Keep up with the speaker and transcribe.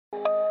Hey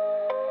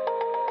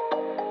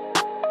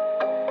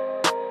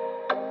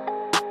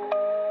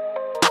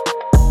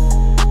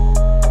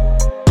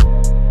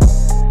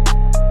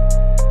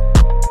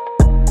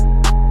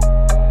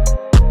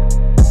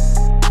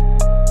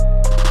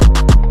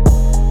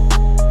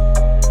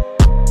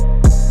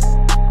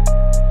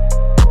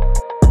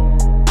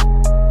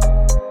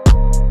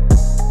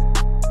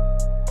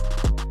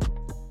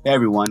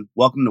everyone,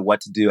 welcome to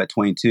What to Do at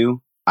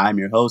 22. I'm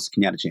your host,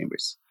 Kenyatta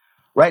Chambers.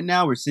 Right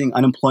now, we're seeing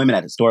unemployment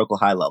at historical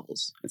high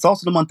levels. It's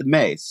also the month of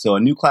May, so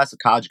a new class of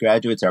college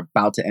graduates are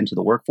about to enter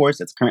the workforce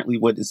that's currently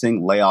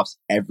witnessing layoffs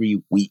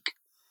every week.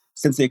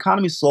 Since the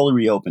economy is slowly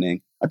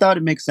reopening, I thought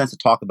it makes sense to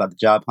talk about the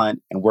job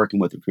hunt and working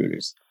with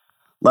recruiters.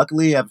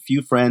 Luckily, I have a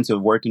few friends who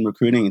have worked in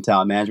recruiting and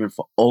talent management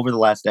for over the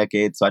last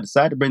decade, so I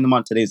decided to bring them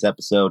on today's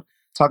episode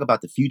to talk about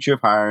the future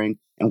of hiring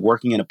and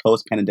working in a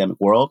post-pandemic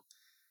world,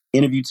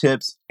 interview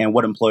tips, and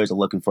what employers are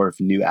looking for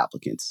new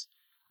applicants.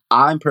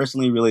 I'm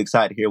personally really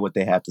excited to hear what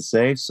they have to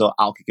say, so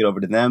I'll kick it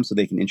over to them so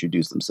they can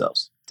introduce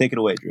themselves. Take it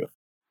away, Drew.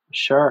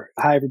 Sure.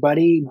 Hi,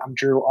 everybody. I'm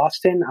Drew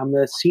Austin. I'm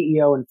the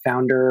CEO and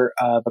founder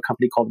of a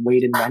company called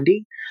Wade &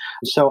 Wendy.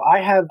 So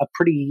I have a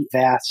pretty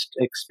vast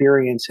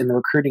experience in the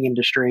recruiting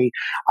industry.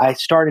 I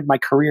started my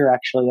career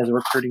actually as a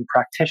recruiting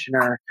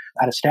practitioner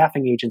at a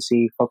staffing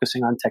agency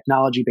focusing on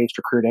technology-based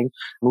recruiting.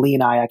 Lee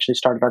and I actually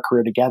started our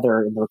career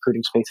together in the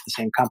recruiting space at the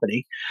same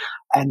company.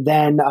 And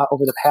then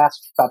over the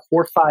past about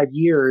 4 or 5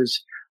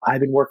 years, I've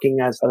been working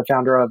as the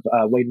founder of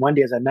Wade &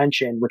 Wendy, as I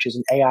mentioned, which is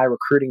an AI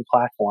recruiting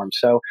platform.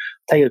 So I'll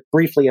tell you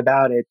briefly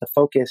about it. The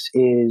focus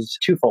is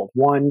twofold.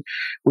 One,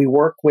 we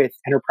work with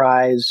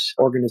enterprise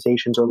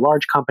organizations or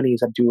large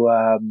companies that do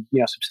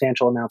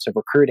substantial amounts of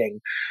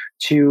recruiting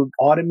to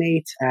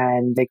automate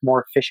and make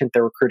more efficient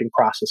their recruiting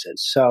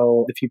processes.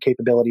 So the few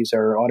capabilities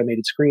are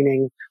automated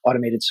screening,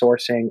 automated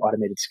sourcing,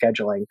 automated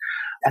scheduling.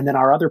 And then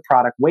our other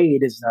product,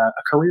 Wade, is a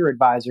career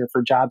advisor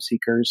for job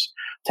seekers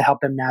to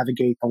help them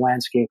navigate the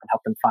landscape and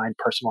help them find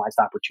personalized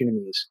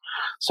opportunities.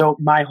 So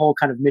my whole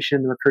kind of mission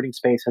in the recruiting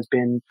space has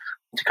been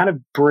to kind of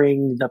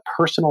bring the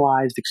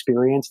personalized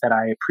experience that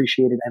I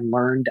appreciated and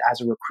learned as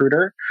a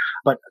recruiter,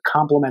 but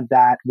complement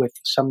that with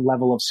some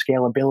level of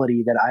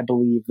scalability that I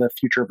believe the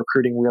future of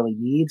recruiting really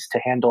needs to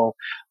handle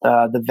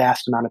the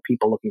vast amount of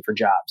people looking for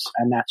jobs.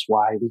 And that's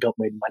why we built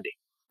Wade & Wendy.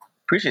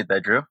 Appreciate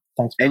that, Drew.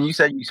 Thanks. And you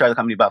said you started the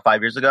company about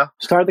 5 years ago?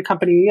 Started the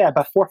company,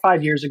 about 4 or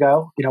 5 years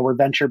ago. We're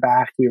venture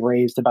backed. We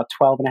raised about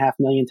 $12.5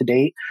 million to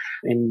date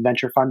in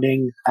venture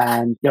funding.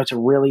 And, it's a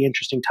really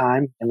interesting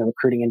time in the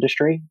recruiting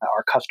industry.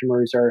 Our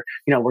customers are,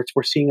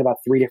 we're seeing about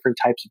 3 different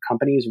types of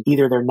companies.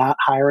 Either they're not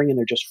hiring and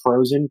they're just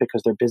frozen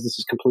because their business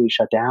is completely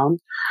shut down,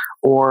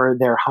 or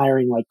they're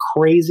hiring like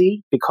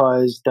crazy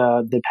because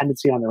the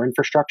dependency on their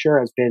infrastructure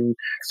has been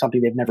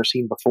something they've never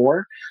seen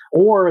before.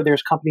 Or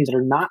there's companies that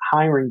are not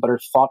hiring but are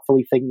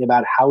thoughtfully thinking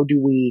about how do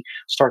we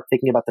start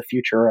thinking about the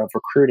future of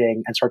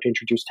recruiting and start to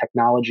introduce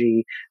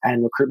technology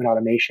and recruitment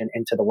automation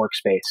into the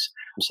workspace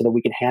so that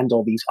we can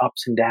handle these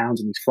ups and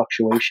downs and these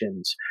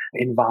fluctuations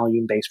in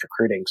volume-based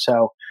recruiting.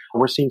 So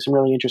we're seeing some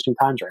really interesting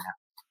times right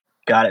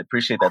now. Got it.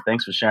 Appreciate that.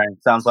 Thanks for sharing.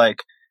 Sounds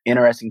like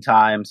interesting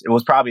times. It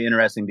was probably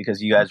interesting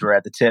because you guys were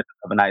at the tip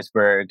of an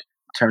iceberg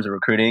in terms of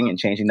recruiting and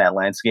changing that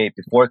landscape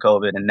before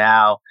COVID. And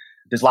now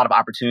there's a lot of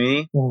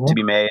opportunity to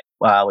be made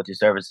with your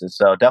services.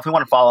 So definitely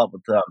want to follow up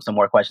with some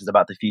more questions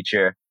about the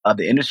future of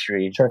the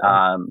industry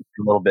a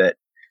little bit.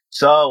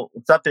 So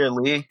what's up there,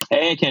 Lee?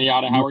 Hey,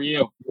 Kenyatta. How are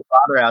you? Your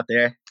father out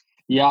there.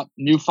 Yep.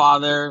 New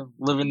father,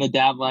 living the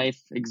dad life,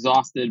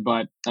 exhausted,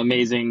 but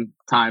amazing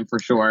time for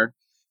sure.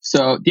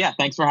 So yeah,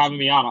 thanks for having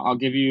me on. I'll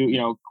give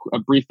you, a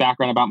brief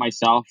background about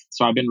myself.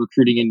 So I've been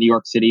recruiting in New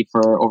York City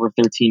for over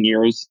 13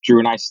 years. Drew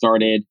and I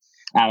started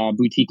at a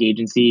boutique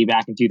agency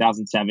back in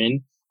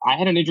 2007. I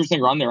had an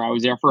interesting run there. I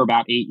was there for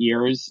about 8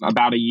 years.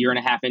 About a year and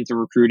a half into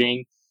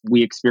recruiting,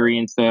 we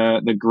experienced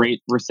the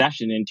Great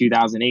Recession in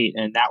 2008.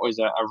 And that was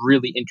a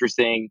really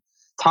interesting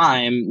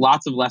time.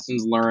 Lots of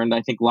lessons learned.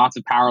 I think lots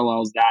of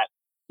parallels that,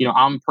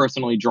 I'm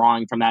personally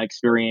drawing from that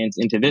experience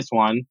into this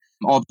one.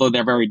 Although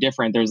they're very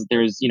different, there's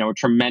a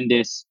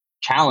tremendous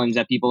challenge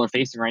that people are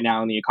facing right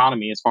now in the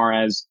economy as far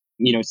as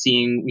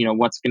seeing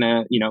what's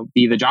gonna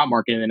be the job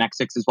market in the next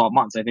 6 to 12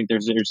 months. I think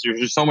there's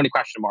just so many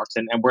question marks,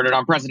 and we're at an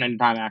unprecedented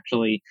time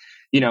actually,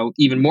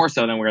 even more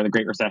so than where the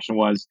Great Recession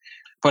was.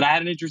 But I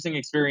had an interesting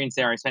experience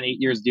there. I spent 8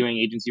 years doing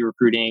agency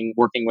recruiting,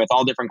 working with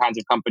all different kinds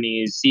of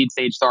companies, seed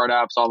stage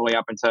startups, all the way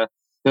up into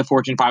the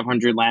Fortune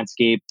 500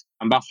 landscape.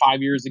 About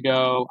 5 years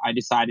ago, I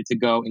decided to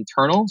go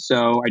internal.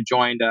 So I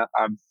joined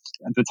at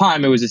the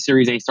time, it was a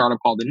Series A startup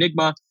called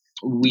Enigma.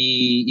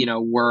 We,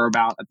 were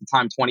about, at the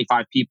time,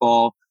 25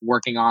 people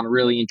working on a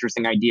really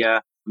interesting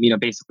idea,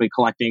 basically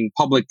collecting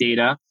public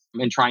data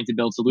and trying to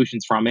build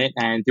solutions from it.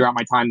 And throughout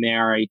my time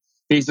there, I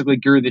basically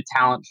grew the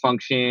talent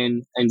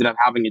function, ended up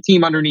having a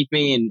team underneath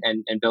me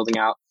and building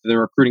out the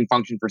recruiting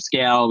function for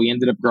scale. We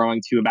ended up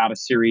growing to about a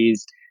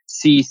Series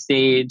C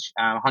stage,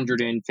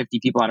 150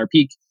 people at our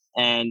peak.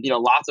 And,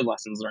 lots of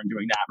lessons learned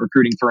doing that,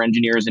 recruiting for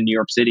engineers in New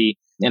York City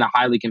in a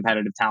highly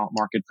competitive talent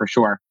market for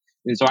sure.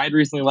 And so I had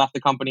recently left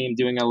the company and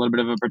doing a little bit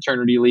of a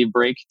paternity leave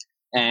break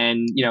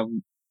and,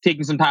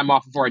 taking some time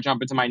off before I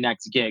jump into my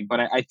next gig. But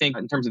I think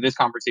in terms of this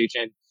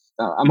conversation,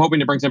 I'm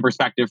hoping to bring some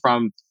perspective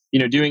from,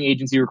 doing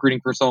agency recruiting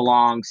for so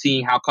long,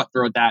 seeing how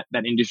cutthroat that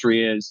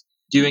industry is,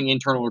 doing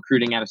internal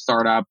recruiting at a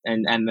startup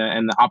and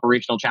the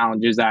operational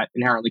challenges that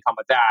inherently come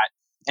with that.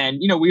 And,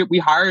 we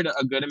hired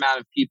a good amount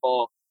of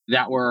people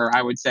that were,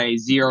 I would say,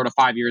 0 to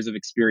 5 years of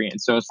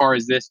experience. So as far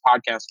as this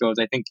podcast goes,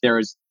 I think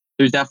there's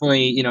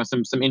definitely,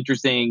 some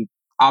interesting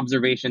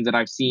observations that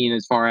I've seen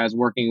as far as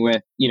working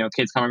with,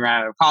 kids coming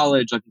right out of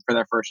college, looking for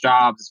their first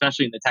jobs,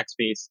 especially in the tech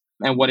space,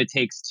 and what it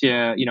takes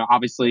to,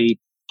 obviously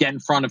get in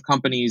front of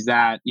companies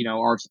that,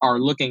 are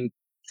looking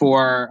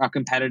for a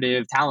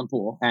competitive talent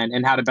pool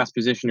and how to best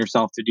position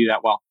yourself to do that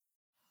well.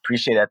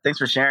 Appreciate that. Thanks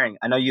for sharing.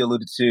 I know you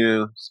alluded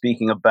to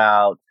speaking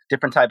about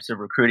different types of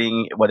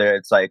recruiting, whether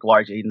it's like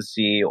large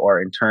agency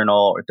or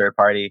internal or third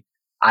party.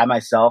 I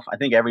myself, I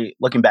think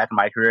looking back in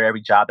my career,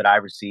 every job that I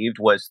received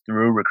was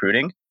through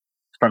recruiting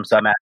from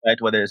some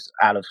aspect, whether it's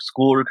out of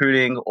school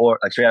recruiting or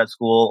like straight out of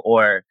school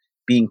or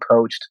being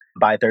coached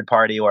by a third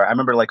party. Or I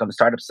remember like on the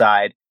startup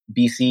side,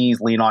 VCs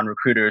lean on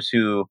recruiters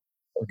who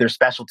their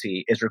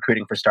specialty is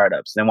recruiting for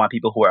startups. They want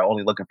people who are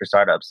only looking for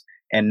startups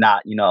and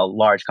not,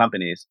 large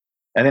companies.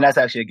 And then that's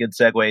actually a good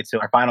segue to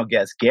our final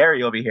guest,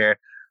 Gary over here,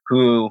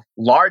 who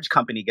large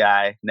company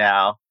guy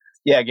now.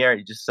 Yeah,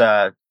 Gary, just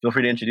feel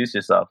free to introduce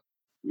yourself.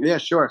 Yeah,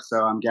 sure.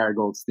 So I'm Gary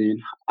Goldstein.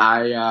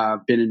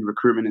 I've been in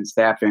recruitment and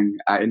staffing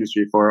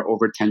industry for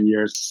over 10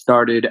 years.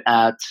 Started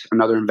at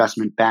another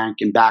investment bank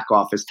in back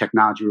office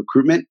technology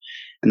recruitment,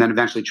 and then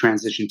eventually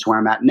transitioned to where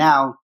I'm at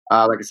now.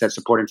 Like I said,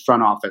 supporting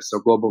front office, so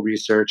global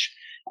research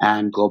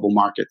and global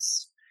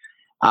markets.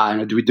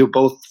 And we do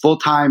both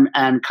full-time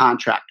and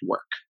contract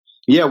work.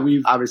 Yeah,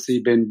 we've obviously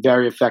been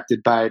very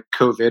affected by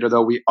COVID,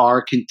 although we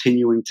are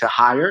continuing to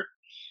hire.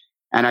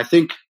 And I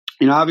think,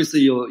 obviously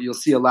you'll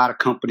see a lot of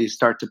companies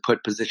start to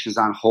put positions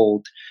on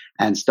hold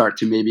and start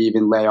to maybe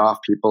even lay off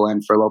people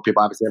and furlough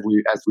people, obviously,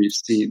 as we've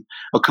seen.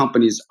 But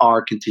companies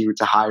are continuing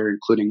to hire,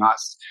 including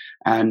us.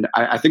 And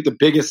I think the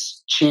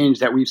biggest change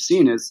that we've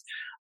seen is,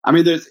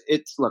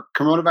 look,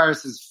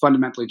 coronavirus is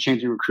fundamentally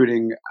changing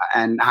recruiting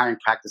and hiring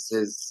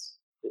practices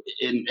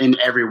in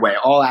every way.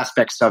 All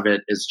aspects of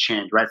it is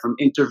changed, right? From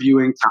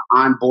interviewing to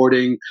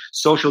onboarding,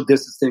 social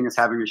distancing is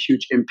having a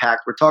huge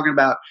impact. We're talking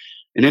about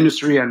an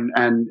industry and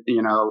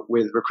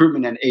with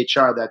recruitment and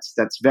HR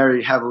that's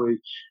very heavily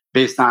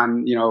based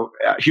on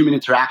human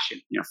interaction.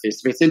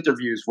 Face-to-face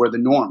interviews were the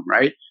norm,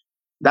 right?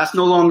 That's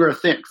no longer a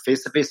thing.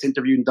 Face-to-face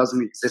interviewing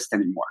doesn't exist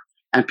anymore.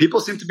 And people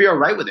seem to be all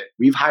right with it.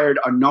 We've hired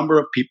a number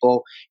of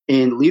people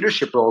in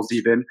leadership roles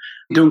even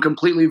doing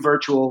completely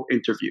virtual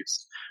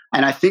interviews.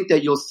 And I think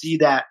that you'll see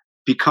that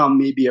become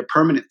maybe a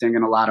permanent thing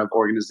in a lot of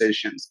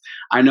organizations.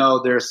 I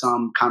know there are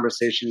some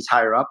conversations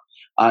higher up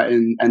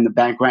in the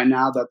bank right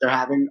now that they're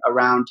having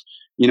around,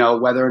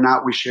 whether or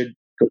not we should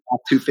go back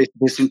to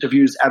face-to-face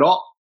interviews at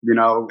all,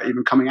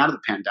 even coming out of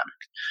the pandemic.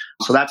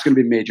 So that's going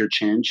to be a major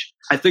change.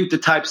 I think the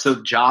types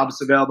of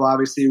jobs available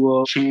obviously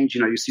will change.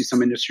 You see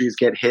some industries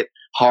get hit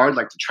hard,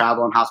 like the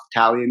travel and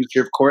hospitality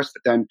industry, of course,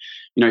 but then,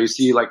 you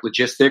see like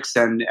logistics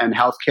and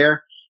healthcare.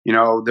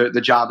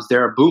 The jobs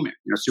there are booming.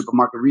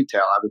 Supermarket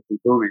retail obviously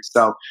booming.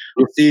 So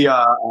you'll see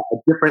a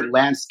different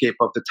landscape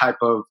of the type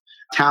of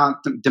talent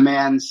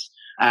demands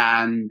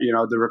and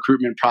the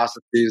recruitment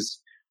processes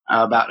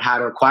about how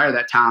to acquire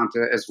that talent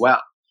as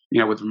well.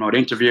 With remote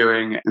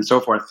interviewing and so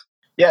forth.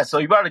 Yeah, so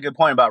you brought up a good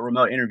point about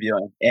remote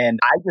interviewing, and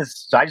I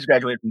just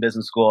graduated from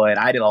business school, and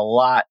I did a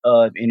lot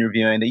of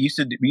interviewing. We used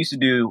to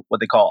do what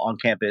they call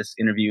on-campus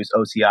interviews,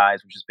 OCIs,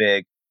 which is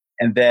big,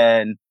 and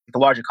then the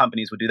larger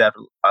companies would do that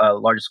for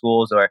larger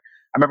schools. Or I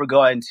remember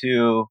going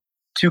to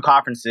 2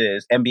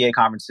 conferences, MBA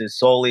conferences,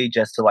 solely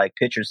just to like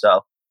pitch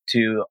yourself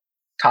to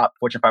top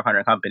Fortune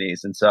 500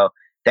 companies, and so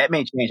that may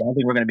change. I don't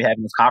think we're going to be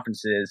having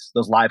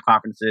those live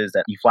conferences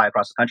that you fly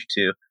across the country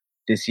to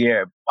this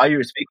year. While you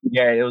were speaking,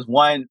 Gary, it was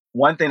one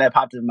thing that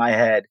popped in my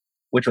head,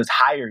 which was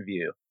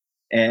HireVue.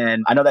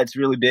 And I know that's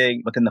really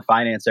big within the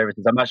finance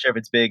services. I'm not sure if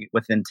it's big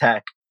within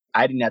tech.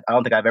 I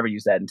don't think I've ever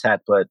used that in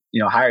tech, but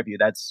HireVue,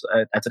 that's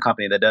a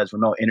company that does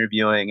remote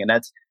interviewing, and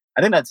I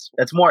think that's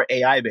more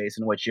AI based,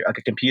 in which a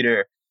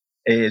computer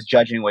is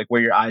judging like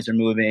where your eyes are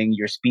moving,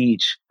 your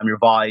speech, your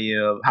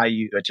volume, how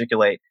you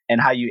articulate,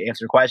 and how you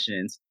answer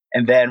questions,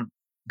 and then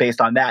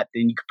based on that,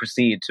 then you can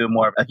proceed to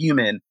more of a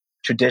human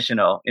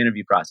traditional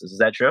interview process. Is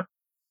that true?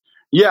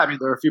 Yeah,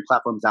 there are a few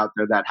platforms out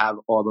there that have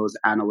all those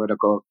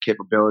analytical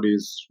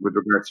capabilities with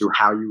regard to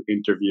how you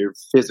interview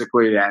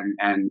physically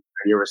and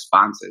your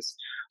responses.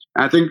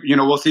 And I think,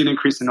 we'll see an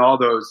increase in all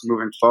those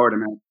moving forward.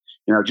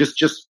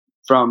 Just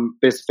from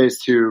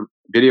face-to-face to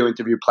video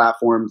interview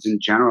platforms in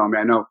general.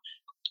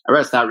 I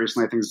read that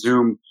recently. I think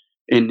Zoom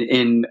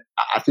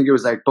I think it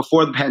was like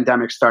before the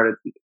pandemic started,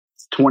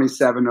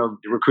 27 of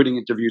the recruiting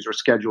interviews were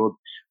scheduled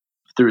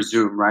through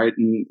Zoom, right?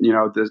 And,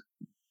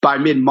 by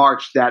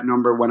mid-March, that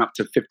number went up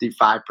to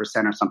 55% or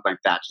something like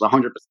that. So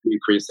 100%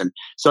 increase. And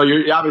so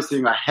you're obviously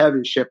seeing a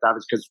heavy shift,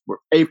 obviously, because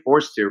we're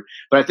forced to.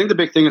 But I think the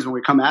big thing is when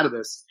we come out of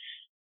this,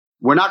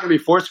 we're not going to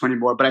be forced to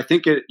anymore. But I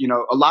think a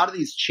lot of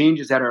these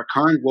changes that are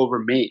occurring will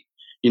remain.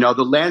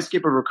 The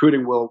landscape of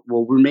recruiting will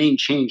remain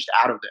changed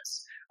out of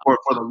this for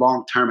the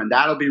long term. And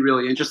that'll be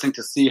really interesting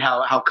to see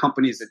how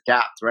companies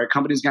adapt, right?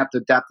 Companies going to have to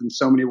adapt in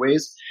so many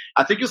ways.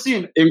 I think you'll see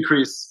an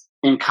increase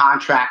in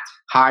contract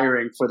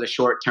hiring for the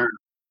short term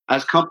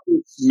as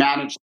companies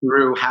manage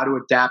through how to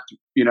adapt,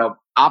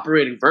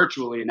 operating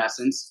virtually in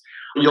essence.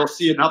 You'll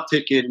see an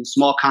uptick in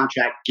small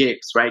contract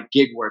gigs, right?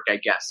 Gig work, I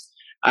guess,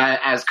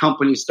 as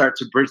companies start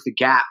to bridge the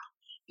gap,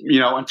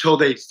 until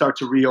they start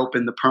to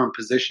reopen the perm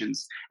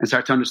positions and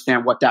start to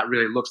understand what that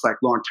really looks like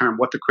long term,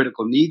 what the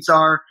critical needs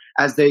are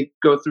as they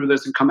go through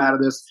this and come out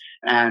of this,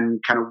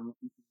 and kind of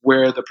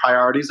where the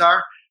priorities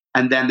are.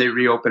 And then they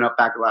reopen up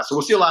back to that. So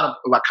we'll see a lot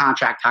of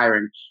contract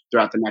hiring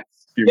throughout the next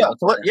few months.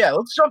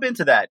 Let's jump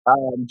into that.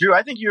 Drew,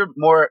 I think you're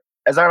more,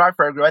 as our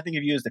friend Drew, I think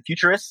of you as the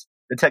futurist,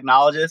 the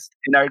technologist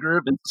in our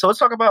group. And so let's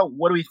talk about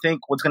what do we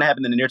think, what's going to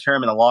happen in the near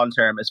term and the long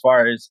term as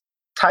far as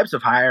types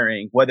of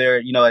hiring, whether,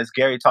 as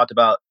Gary talked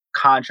about,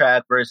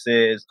 contract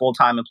versus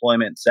full-time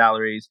employment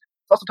salaries.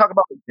 Let's also talk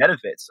about the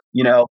benefits,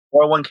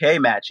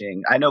 401k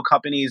matching. I know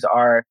companies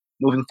are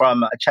moving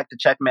from a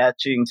check-to-check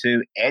matching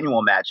to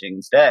annual matching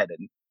instead.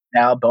 And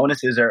now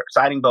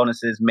signing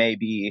bonuses may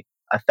be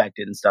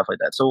affected and stuff like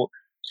that. So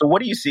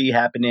what do you see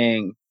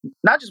happening,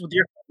 not just with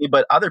your company,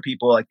 but other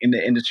people like in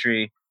the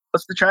industry?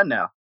 What's the trend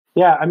now?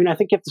 Yeah, I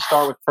think you have to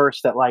start with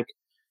first that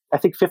I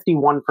think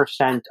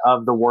 51%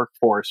 of the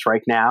workforce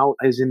right now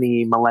is in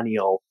the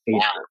millennial age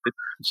group.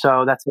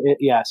 So that's it.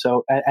 Yeah.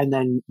 So, and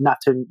then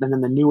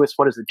the newest,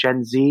 what is it?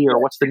 Gen Z,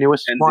 or what's the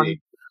newest one?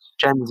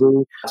 Gen Z.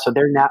 So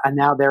they're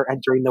now they're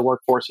entering the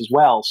workforce as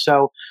well.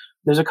 So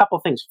there's a couple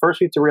of things. First,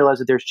 we have to realize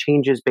that there's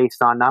changes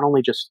based on not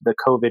only just the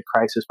COVID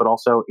crisis, but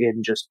also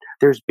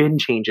there's been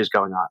changes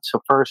going on.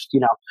 So first,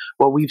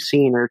 what we've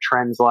seen are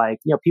trends like,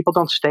 people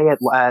don't stay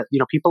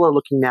people are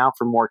looking now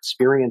for more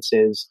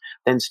experiences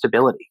than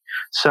stability.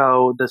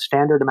 So the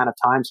standard amount of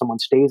time someone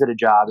stays at a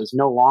job is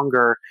no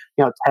longer,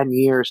 10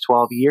 years,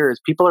 12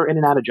 years. People are in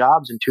and out of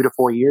jobs in 2 to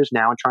 4 years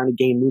now and trying to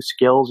gain new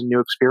skills and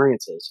new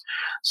experiences.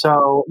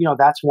 So,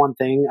 that's one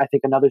thing. I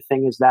think another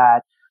thing is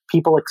that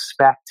people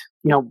expect,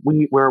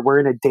 we're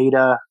in a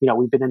data,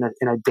 we've been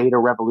in a data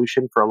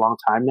revolution for a long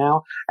time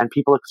now, and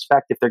people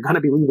expect if they're going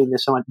to be leaving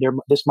this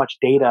much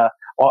data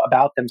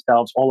about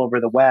themselves all over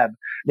the web,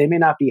 they may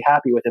not be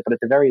happy with it, but at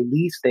the very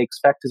least, they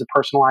expect is a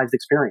personalized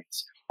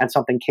experience and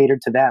something catered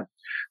to them.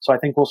 So I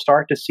think we'll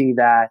start to see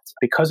that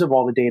because of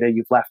all the data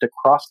you've left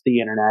across the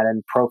internet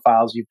and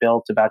profiles you've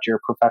built about your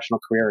professional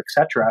career, et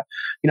cetera,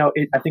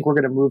 I think we're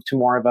going to move to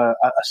more of a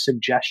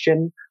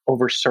suggestion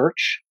over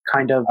search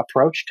kind of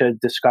approach to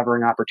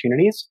discovering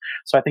opportunities.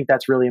 So I think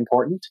that's really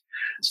important.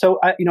 So,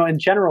 in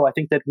general, I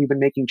think that we've been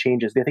making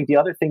changes. I think the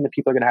other thing that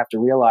people are going to have to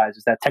realize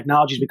is that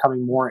technology is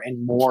becoming more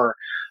and more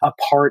a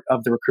part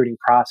of the recruiting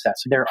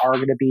process. There are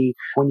going to be,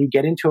 when you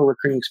get into a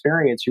recruiting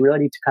experience, you really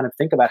need to kind of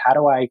think about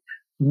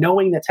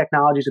knowing that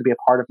technology is going to be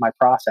a part of my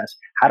process,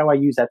 how do I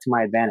use that to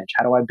my advantage?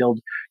 How do I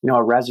build,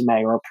 a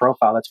resume or a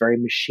profile that's very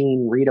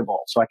machine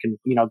readable so I can,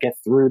 get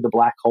through the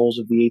black holes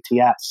of the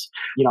ATS?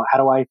 How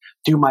do I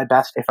do my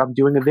best if I'm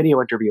doing a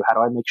video interview? How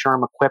do I make sure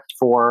I'm equipped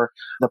for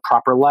the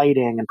proper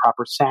lighting and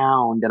proper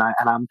sound, and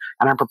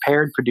I'm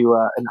prepared to do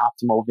an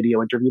optimal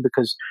video interview?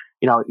 Because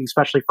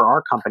especially for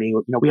our company,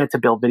 we had to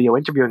build video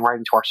interviewing right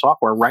into our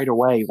software right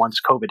away once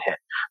COVID hit,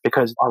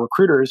 because our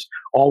recruiters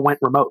all went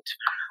remote.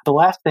 The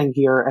last thing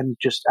here, and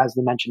just as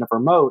the mention of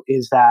remote,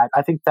 is that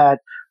I think that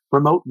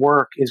remote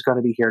work is going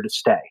to be here to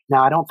stay.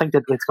 Now, I don't think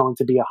that it's going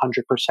to be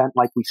 100%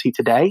 like we see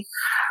today,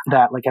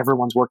 that like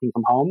everyone's working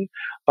from home.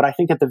 But I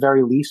think at the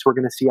very least, we're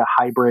going to see a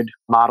hybrid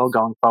model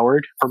going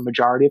forward for a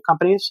majority of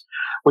companies,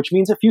 which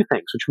means a few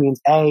things, which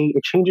means A,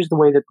 it changes the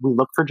way that we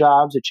look for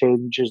jobs. It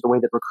changes the way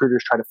that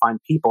recruiters try to find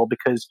people,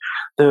 because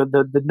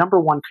the number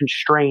one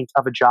constraint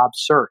of a job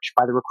search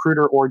by the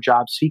recruiter or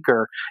job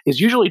seeker is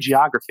usually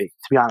geography,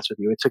 to be honest with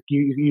you. It's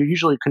you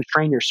usually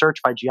constrain your search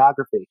by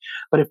geography.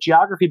 But if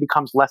geography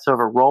becomes less of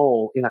a role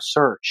in a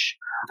search,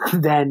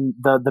 then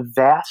the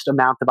vast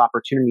amount of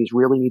opportunities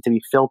really need to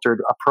be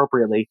filtered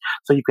appropriately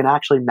so you can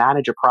actually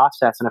manage a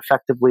process and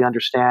effectively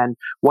understand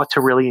what to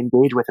really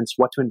engage with and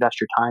what to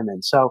invest your time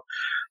in. So,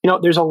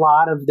 there's a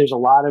lot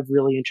of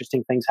really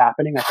interesting things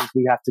happening. I think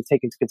we have to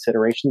take into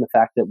consideration the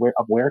fact that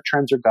where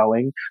trends are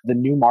going, the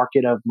new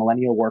market of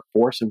millennial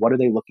workforce, and what are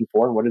they looking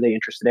for, and what are they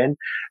interested in,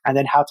 and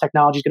then how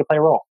technology is going to play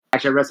a role.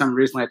 Actually, I read something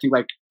recently, I think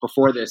like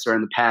before this or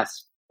in the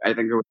past, I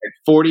think it was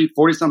like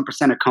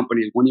 40% of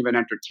companies wouldn't even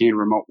entertain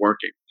remote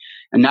working.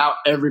 And now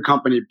every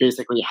company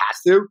basically has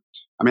to.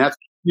 I mean, that's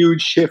a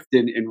huge shift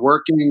in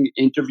working,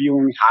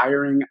 interviewing,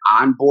 hiring,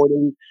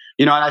 onboarding.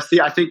 And I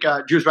think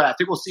Drew's right. I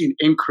think we'll see an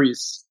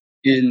increase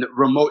in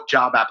remote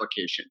job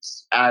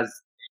applications as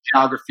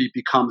geography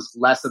becomes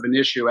less of an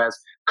issue, as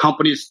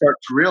companies start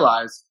to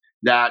realize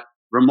that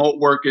remote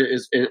work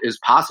is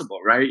possible,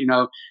 right?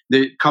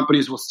 The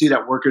companies will see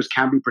that workers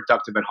can be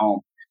productive at home.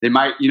 They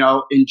might,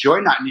 enjoy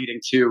not needing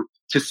to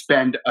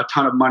spend a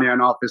ton of money on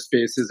office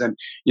spaces, and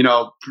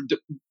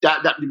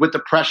that with the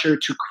pressure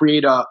to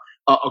create a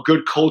a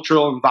good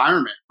cultural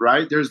environment,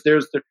 right? There's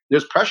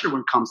pressure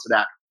when it comes to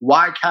that.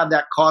 Why have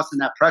that cost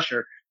and that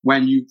pressure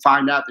when you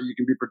find out that you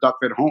can be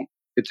productive at home?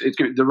 It's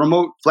the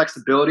remote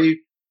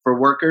flexibility for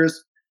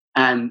workers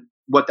and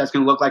what that's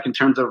going to look like in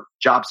terms of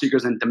job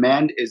seekers and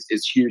demand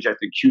is huge. I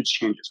think huge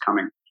changes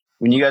coming.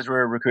 When you guys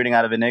were recruiting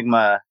out of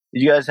Enigma,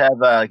 did you guys have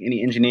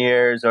any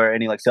engineers or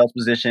any like sales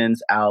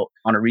positions out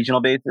on a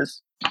regional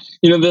basis?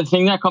 The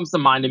thing that comes to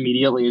mind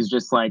immediately is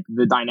just like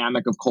the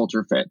dynamic of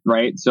culture fit,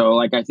 right? So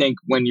like, I think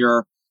when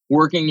you're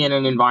working in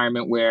an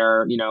environment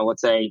where,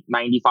 let's say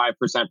 95%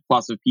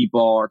 plus of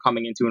people are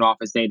coming into an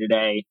office day to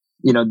day,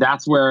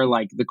 that's where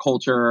like the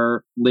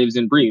culture lives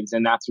and breathes.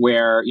 And that's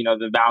where,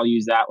 the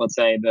values that, let's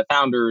say, the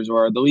founders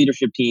or the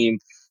leadership team,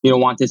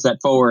 want to set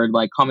forward,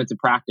 like come into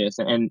practice.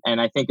 And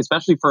I think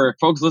especially for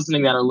folks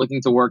listening that are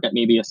looking to work at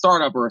maybe a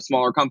startup or a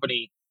smaller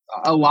company,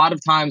 a lot of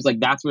times, like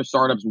that's where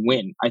startups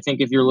win. I think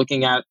if you're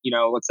looking at,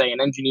 let's say an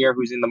engineer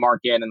who's in the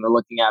market and they're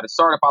looking at a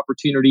startup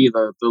opportunity,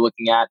 they're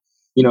looking at,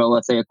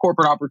 let's say a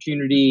corporate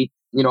opportunity,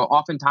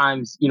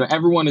 oftentimes,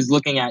 everyone is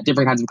looking at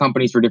different kinds of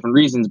companies for different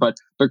reasons, but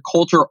their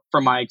culture,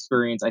 from my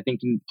experience, I think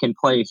can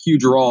play a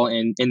huge role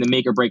in the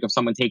make or break of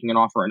someone taking an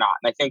offer or not.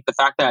 And I think the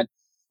fact that,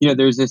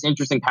 there's this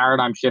interesting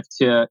paradigm shift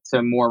to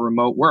more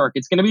remote work,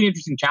 it's going to be an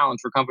interesting challenge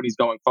for companies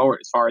going forward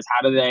as far as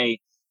how do they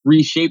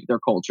reshape their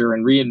culture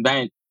and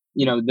reinvent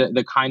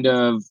the kind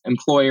of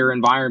employer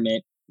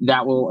environment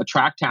that will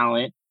attract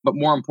talent, but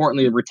more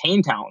importantly,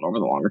 retain talent over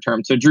the longer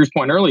term. To Drew's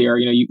point earlier,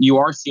 you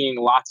are seeing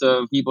lots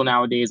of people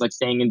nowadays like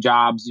staying in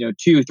jobs,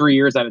 2-3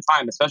 years at a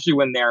time, especially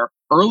when they're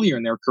earlier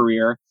in their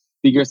career,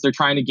 because they're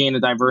trying to gain a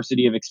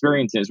diversity of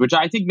experiences, which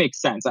I think makes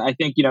sense. I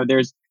think,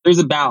 there's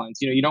a balance.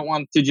 You don't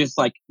want to just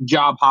like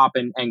job hop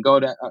and go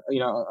to,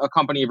 a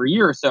company every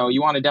year or so.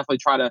 You want to definitely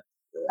try to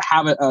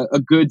have a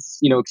good,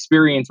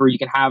 experience where you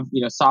can have,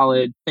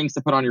 solid things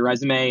to put on your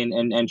resume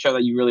and show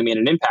that you really made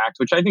an impact,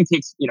 which I think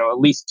takes, at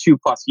least 2+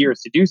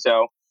 years to do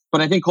so.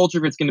 But I think culture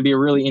fit's going to be a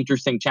really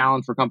interesting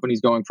challenge for companies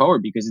going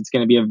forward because it's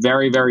going to be a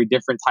very, very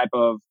different type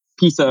of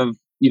piece of,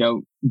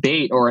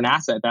 bait or an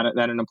asset that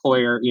an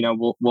employer,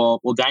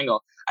 will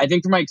dangle. I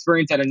think from my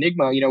experience at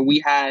Enigma, we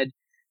had,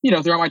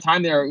 throughout my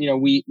time there,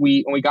 we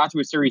when we got to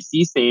a Series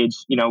C stage,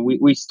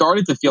 we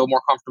started to feel more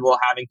comfortable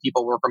having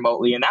people work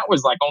remotely, and that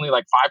was like only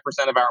like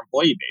 5% of our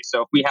employee base.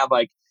 So if we had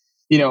like,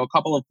 a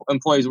couple of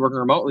employees working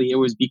remotely, it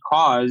was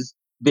because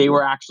they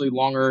were actually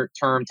longer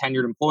term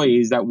tenured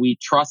employees that we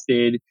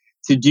trusted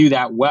to do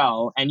that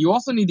well. And you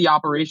also need the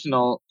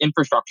operational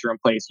infrastructure in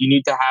place. You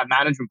need to have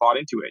management bought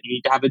into it. You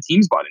need to have the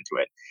teams bought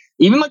into it.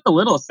 Even like the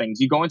littlest things,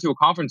 you go into a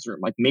conference room,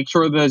 like make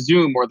sure the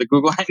Zoom or the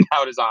Google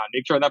Hangout is on,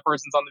 make sure that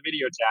person's on the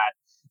video chat,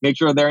 make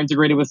sure they're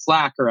integrated with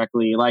Slack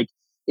correctly. Like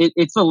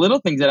it's the little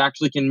things that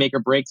actually can make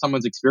or break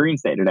someone's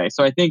experience day to day.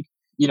 So I think,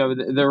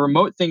 the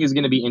remote thing is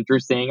going to be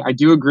interesting. I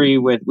do agree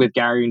with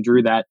Gary and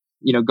Drew that,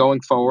 going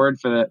forward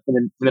for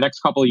the next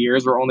couple of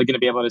years, we're only going to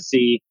be able to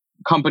see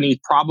companies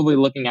probably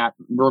looking at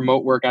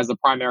remote work as the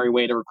primary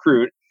way to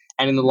recruit.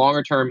 And in the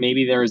longer term,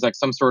 maybe there's like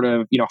some sort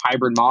of,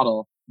 hybrid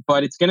model.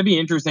 But it's going to be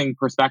interesting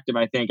perspective,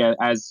 I think,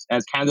 as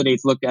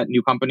candidates look at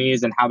new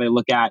companies and how they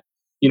look at,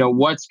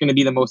 what's going to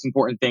be the most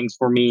important things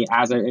for me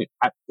as I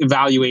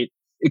evaluate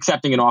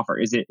accepting an offer.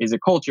 Is it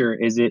culture?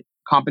 Is it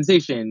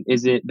compensation?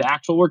 Is it the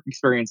actual work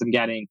experience I'm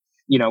getting?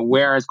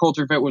 Whereas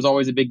culture fit was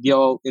always a big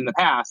deal in the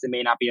past, it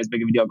may not be as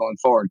big of a deal going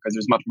forward because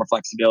there's much more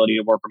flexibility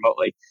to work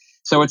remotely.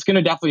 So it's going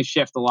to definitely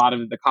shift a lot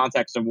of the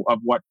context of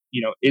what,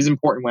 is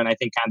important when I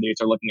think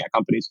candidates are looking at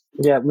companies.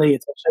 Yeah, Lee,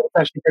 it's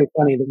actually pretty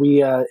funny that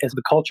we, as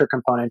the culture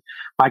component,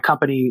 my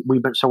company,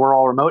 so we're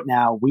all remote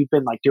now. We've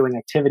been like doing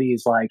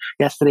activities like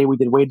yesterday we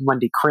did Wade and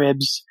Wendy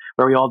Cribs,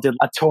 where we all did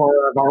a tour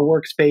of our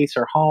workspace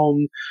or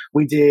home.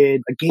 We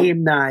did a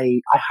game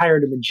night. I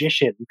hired a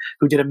magician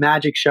who did a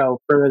magic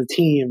show for the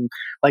team.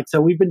 Like,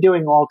 so we've been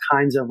doing all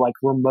kinds of like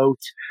remote,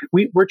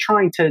 we're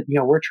trying to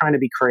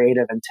be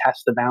creative and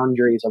test the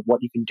boundaries of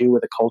what you can do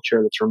with a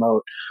culture that's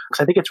remote.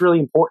 Because I think it's really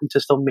important to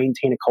still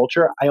maintain a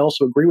culture. I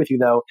also agree with you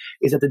though,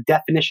 is that the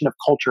definition of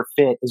culture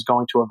fit is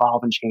going to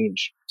evolve and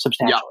change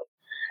substantially.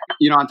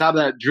 Yeah. On top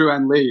of that, Drew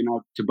and Lee,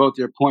 to both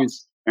your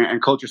points,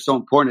 and culture is so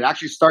important. It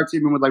actually starts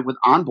even with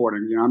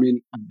onboarding.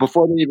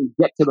 Before they even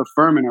get to the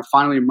firm and are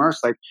finally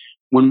immersed, like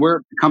when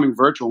we're becoming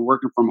virtual and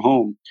working from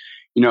home,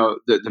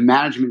 the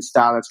management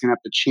style that's going to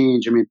have to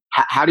change.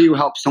 How do you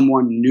help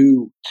someone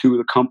new to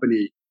the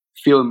company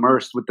feel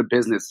immersed with the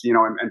business,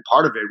 and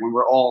part of it when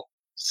we're all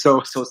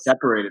so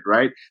separated,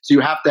 right? So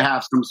you have to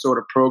have some sort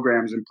of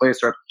programs in place,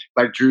 or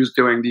like Drew's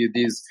doing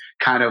these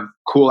kind of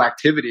cool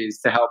activities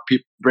to help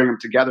people bring them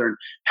together and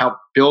help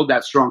build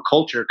that strong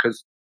culture,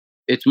 because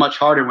it's much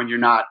harder when you're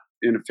not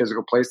in a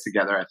physical place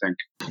together, I think.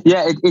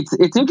 Yeah,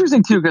 it's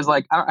interesting too, because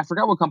like I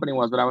forgot what company it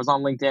was, but I was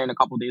on LinkedIn a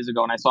couple of days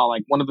ago and I saw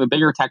like one of the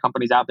bigger tech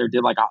companies out there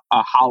did like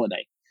a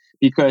holiday.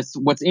 Because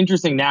what's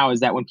interesting now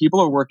is that when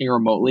people are working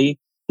remotely,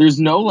 there's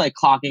no like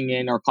clocking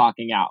in or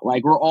clocking out.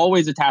 Like we're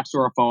always attached to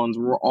our phones,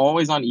 we're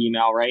always on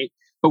email, right?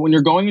 But when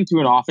you're going into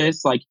an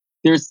office, like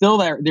there's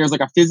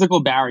like a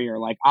physical barrier.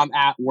 Like I'm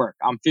at work,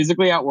 I'm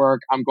physically at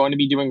work, I'm going to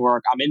be doing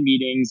work, I'm in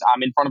meetings,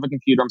 I'm in front of a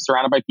computer, I'm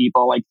surrounded by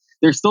people. Like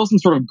there's still some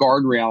sort of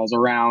guardrails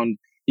around,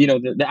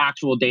 the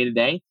actual day to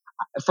day.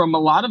 From a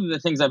lot of the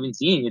things I've been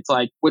seeing, it's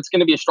like what's going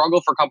to be a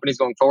struggle for companies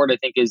going forward, I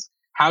think, is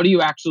how do you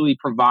actually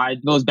provide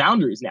those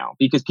boundaries now?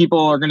 Because people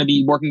are going to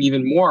be working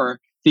even more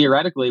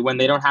theoretically when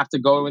they don't have to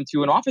go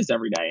into an office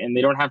every day and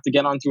they don't have to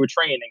get onto a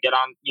train and get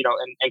on,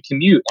 and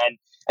commute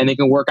and they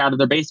can work out of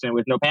their basement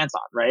with no pants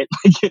on, right?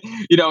 Like,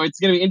 it's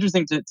going to be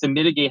interesting to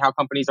mitigate how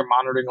companies are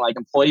monitoring like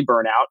employee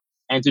burnout.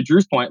 And to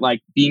Drew's point,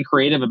 like being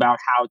creative about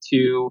how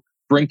to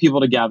bring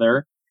people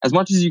together as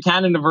much as you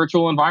can in a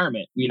virtual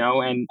environment,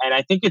 and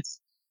I think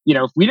it's,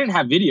 if we didn't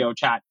have video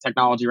chat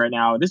technology right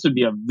now, this would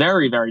be a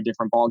very, very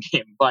different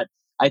ballgame. But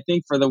I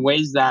think for the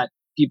ways that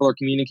people are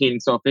communicating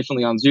so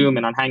efficiently on Zoom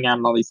and on Hangout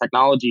and all these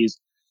technologies,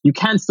 you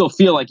can still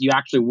feel like you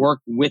actually work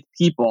with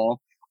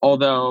people,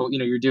 although,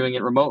 you're doing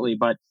it remotely.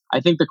 But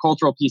I think the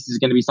cultural piece is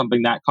going to be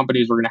something that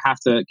companies are going to have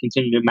to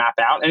continue to map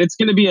out. And it's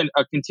going to be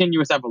a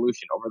continuous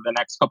evolution over the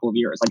next couple of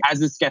years. Like as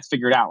this gets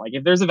figured out, like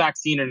if there's a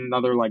vaccine in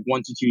another like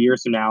 1 to 2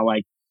 years from now,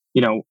 like,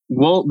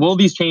 will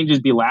these changes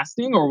be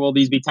lasting or will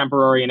these be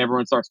temporary and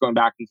everyone starts going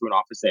back into an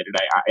office day to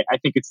day? I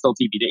think it's still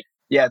TBD.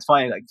 Yeah, it's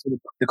funny. Like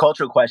the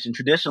cultural question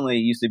traditionally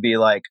used to be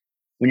like,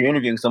 when you're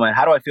interviewing someone,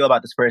 how do I feel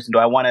about this person? Do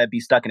I want to be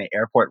stuck in an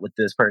airport with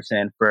this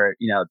person for,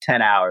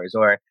 10 hours?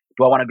 Or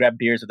do I want to grab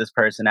beers with this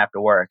person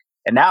after work?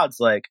 And now it's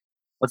like,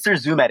 what's their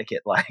Zoom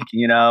etiquette like?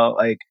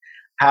 Like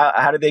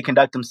how do they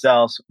conduct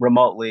themselves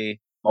remotely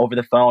over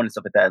the phone and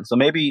stuff like that? And so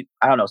maybe,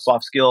 I don't know,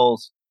 soft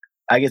skills.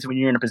 I guess when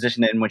you're in a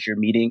position in which you're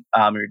meeting,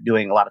 you're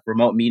doing a lot of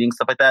remote meetings,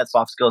 stuff like that,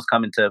 soft skills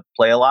come into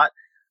play a lot.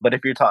 But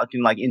if you're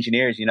talking like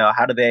engineers,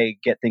 how do they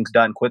get things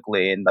done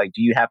quickly? And like,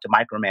 do you have to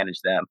micromanage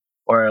them?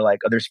 Or like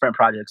other sprint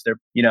projects,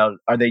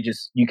 are they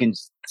just, you can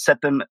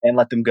set them and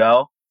let them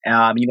go? You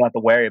don't have to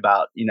worry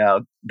about,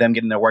 them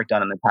getting their work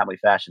done in a timely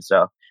fashion.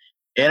 So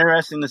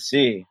interesting to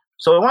see.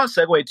 So I want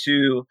to segue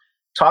to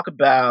talk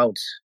about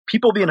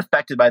people being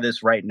affected by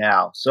this right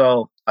now.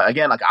 So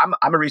again, like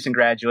I'm a recent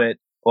graduate.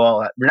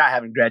 Well, we're not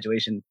having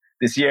graduation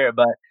this year,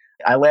 but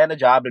I landed a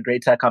job at a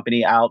great tech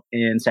company out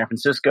in San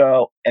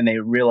Francisco and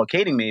they're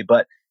relocating me.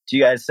 But to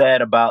you guys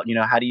said about,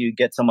 how do you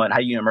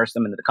immerse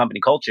them into the company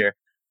culture?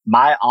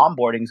 My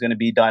onboarding is going to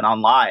be done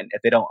online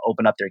if they don't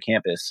open up their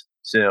campus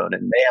soon.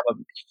 And they have a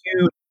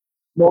huge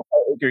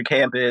multi-acre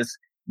campus,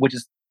 which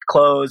is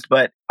closed,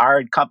 but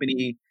our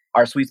company,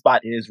 our sweet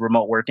spot is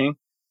remote working.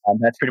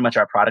 That's pretty much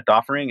our product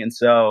offering. And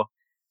so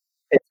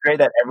it's great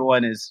that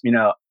everyone is,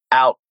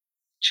 out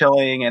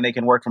chilling and they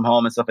can work from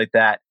home and stuff like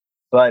that.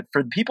 But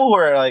for people who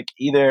are like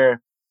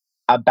either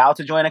about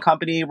to join a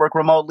company, work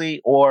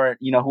remotely, or,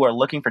 who are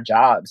looking for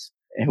jobs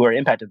and who are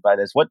impacted by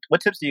this, what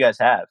tips do you guys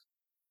have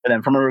for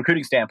them from a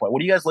recruiting standpoint?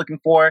 What are you guys looking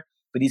for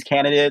these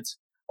candidates?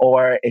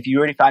 Or if you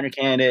already found your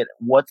candidate,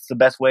 what's the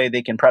best way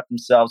they can prep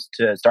themselves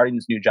to starting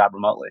this new job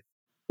remotely?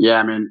 Yeah,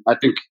 I mean, I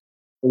think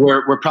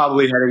we're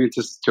probably heading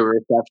into a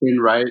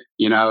recession, right?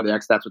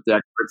 That's what the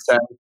experts say.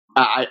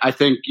 I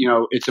think,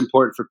 it's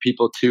important for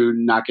people to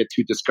not get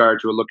too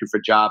discouraged who are looking for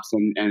jobs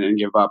and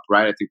give up,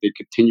 right? I think they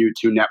continue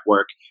to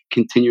network,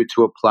 continue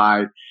to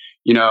apply,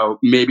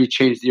 maybe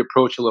change the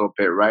approach a little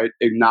bit, right?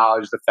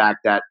 Acknowledge the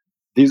fact that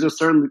these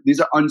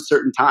are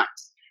uncertain times,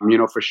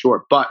 for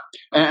sure. But,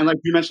 and like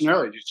you mentioned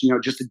earlier,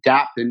 just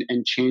adapt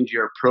and change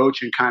your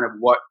approach and kind of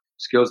what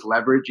skills can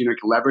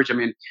leverage. I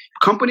mean,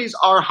 companies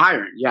are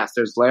hiring. Yes,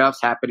 there's layoffs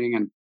happening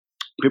and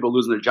people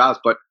losing their jobs,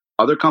 but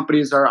other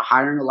companies are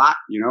hiring a lot,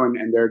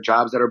 and there are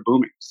jobs that are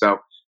booming. So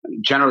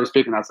generally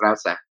speaking, that's what I would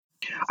say.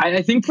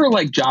 I think for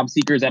like job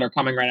seekers that are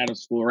coming right out of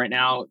school right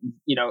now,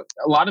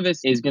 a lot of this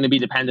is going to be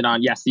dependent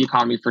on, yes, the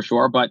economy for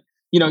sure. But,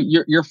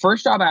 your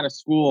first job out of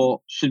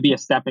school should be a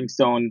stepping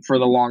stone for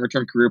the longer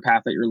term career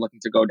path that you're looking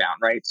to go down,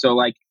 right? So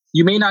like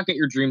you may not get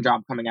your dream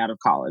job coming out of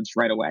college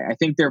right away. I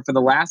think for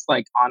the last,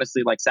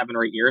 honestly, 7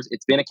 or 8 years,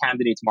 it's been a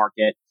candidates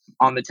market.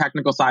 On the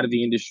technical side of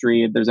the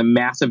industry, there's a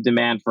massive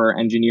demand for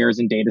engineers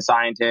and data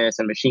scientists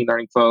and machine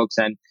learning folks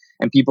and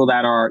people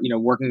that are,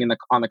 working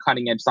on the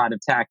cutting edge side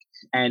of tech.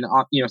 And,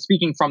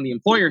 speaking from the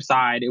employer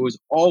side, it was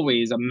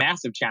always a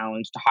massive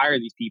challenge to hire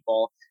these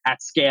people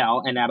at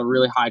scale and at a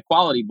really high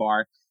quality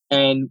bar.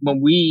 And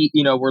when we,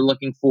 were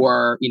looking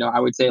for, I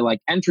would say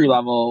entry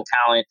level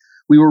talent,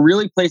 we were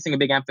really placing a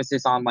big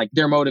emphasis on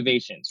their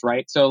motivations,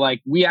 right? So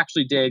we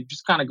actually did,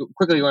 just kind of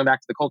quickly going back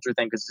to the culture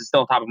thing, because it's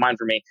still top of mind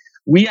for me.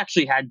 We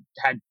actually had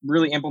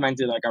really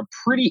implemented a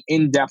pretty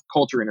in-depth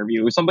culture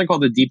interview. It was something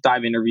called the deep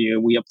dive interview.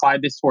 We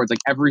applied this towards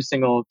every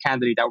single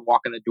candidate that would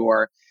walk in the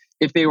door.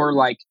 If they were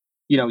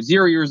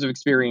 0 years of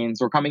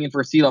experience or coming in for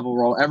a C-level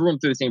role, everyone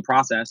through the same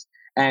process.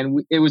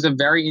 And it was a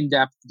very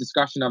in-depth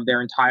discussion of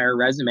their entire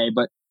resume,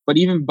 but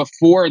even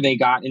before they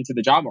got into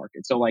the job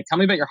market. So tell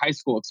me about your high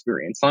school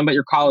experience, tell me about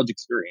your college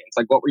experience,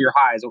 what were your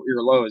highs, what were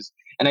your lows?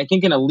 And I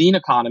think in a lean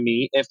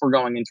economy, if we're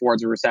going in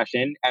towards a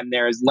recession and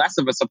there's less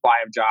of a supply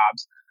of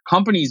jobs,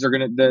 companies are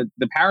going to,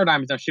 the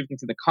paradigm is now shifting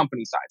to the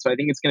company side. So I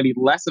think it's going to be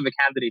less of a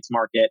candidates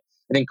market.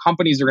 I think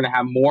companies are going to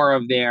have more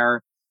of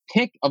their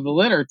pick of the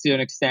litter to an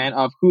extent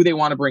of who they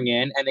want to bring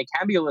in, and they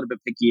can be a little bit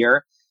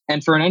pickier.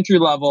 And for an entry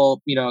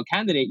level,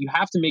 candidate, you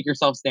have to make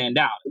yourself stand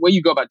out. The way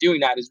you go about doing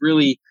that is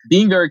really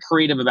being very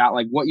creative about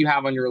like what you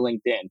have on your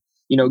LinkedIn.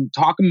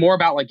 Talk more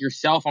about like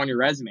yourself on your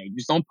resume.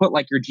 Just don't put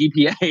like your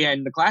GPA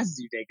and the classes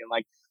you've taken.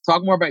 Like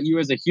talk more about you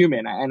as a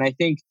human. And I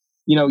think,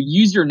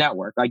 use your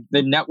network, like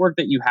the network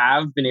that you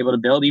have been able to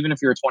build, even if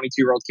you're a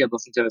 22-year-old kid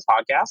listening to this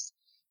podcast,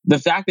 the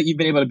fact that you've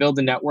been able to build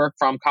a network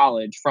from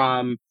college,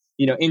 from,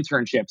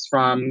 internships,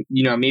 from,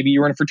 maybe you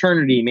were in a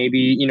fraternity,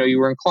 maybe, you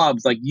were in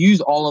clubs, like use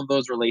all of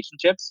those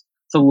relationships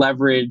to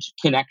leverage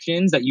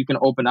connections that you can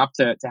open up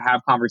to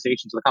have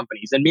conversations with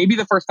companies. And maybe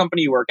the first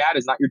company you work at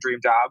is not your dream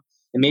job.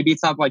 And maybe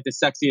it's not like the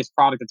sexiest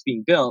product that's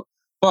being built,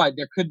 but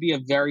there could be a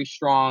very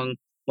strong,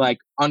 like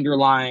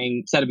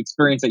underlying set of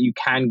experience that you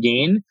can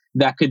gain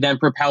that could then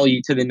propel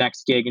you to the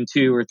next gig in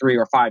 2 or 3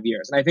 or 5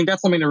 years. And I think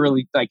that's something to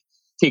really like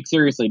take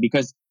seriously,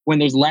 because when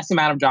there's less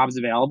amount of jobs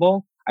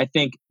available, I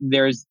think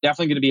there's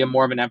definitely going to be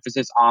more of an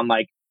emphasis on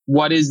like,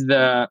 what is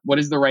the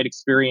right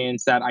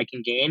experience that I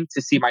can gain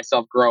to see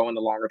myself grow in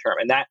the longer term.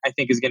 And that I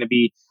think is going to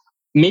be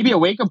maybe a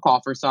wake up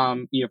call for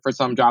some, for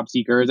some job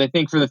seekers. I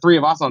think for the three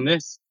of us on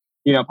this,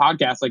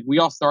 podcast, like we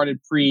all started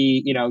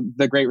pre,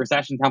 the Great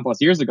Recession 10 plus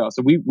years ago.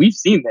 So we've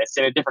seen this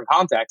in a different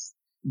context,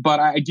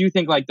 but I do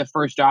think like the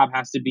first job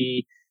has to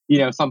be,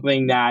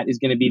 something that is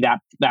going to be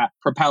that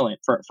propellant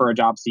for a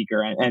job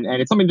seeker. And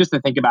it's something just to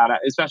think about,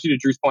 especially to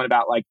Drew's point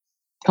about like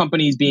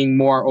companies being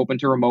more open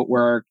to remote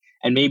work.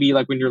 And maybe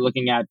like when you're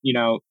looking at,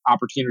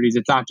 opportunities,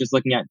 it's not just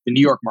looking at the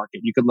New York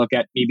market. You could look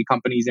at maybe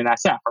companies in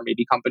SF or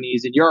maybe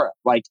companies in Europe.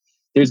 Like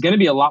there's going to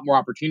be a lot more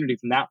opportunity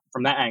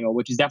from that angle,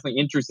 which is definitely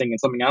interesting and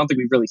something I don't think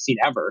we've really seen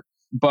ever.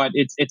 But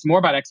it's more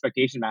about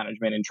expectation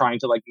management and trying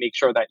to like make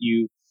sure that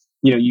you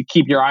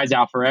keep your eyes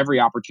out for every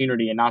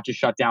opportunity and not just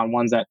shut down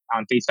ones that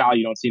on face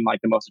value don't seem like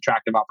the most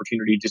attractive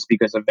opportunity just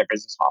because of their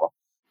business model.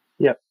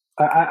 Yep.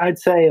 I'd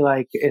say,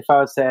 like, if I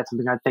was to add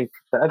something, I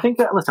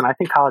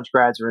think college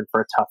grads are in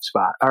for a tough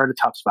spot.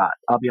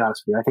 I'll be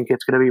honest with you. I think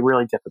it's going to be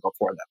really difficult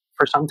for them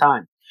for some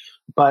time.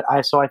 But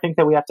I think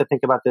that we have to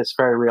think about this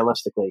very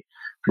realistically.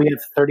 We have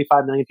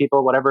 35 million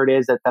people, whatever it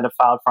is, that have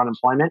filed for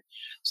unemployment.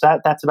 So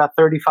that's about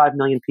 35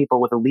 million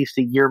people with at least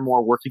a year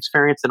more work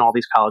experience than all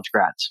these college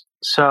grads.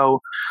 So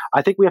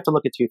I think we have to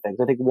look at two things.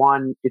 I think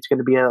one, it's going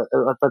to be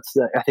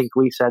I think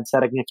we said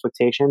setting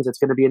expectations. It's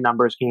going to be a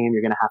numbers game.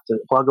 You're going to have to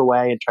plug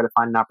away and try to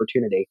find an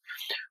opportunity.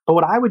 But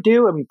what I would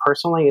do, I mean,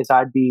 personally, is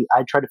I'd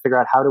try to figure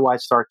out how do I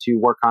start to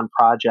work on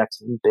projects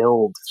and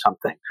build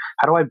something.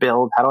 How do I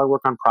build? How do I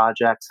work on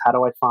projects? How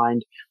do I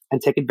find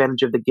and take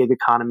advantage of the gig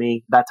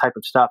economy, that type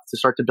of stuff, to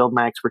start to build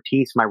my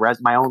expertise,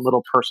 my own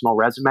little personal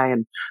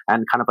resume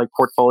and kind of like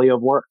portfolio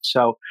of work.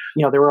 So,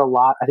 there were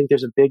I think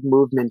there's a big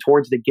movement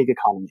towards the gig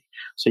economy.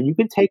 So you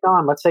can take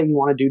on, let's say you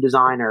want to do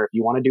designer, if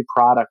you want to do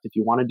product, if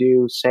you want to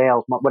do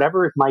sales,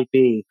 whatever it might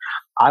be.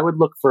 I would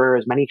look for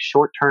as many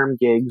short-term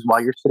gigs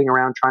while you're sitting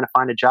around trying to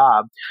find a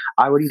job.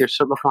 I would either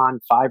look on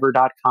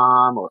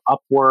Fiverr.com or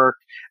Upwork,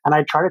 and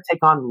I'd try to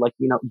take on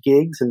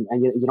gigs, and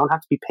you don't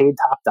have to be paid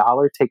top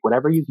dollar. Take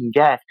whatever you can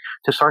get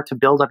to start to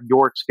build up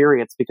your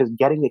experience, because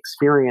getting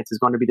experience is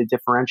going to be the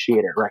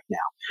differentiator right now.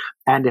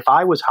 And if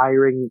I was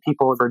hiring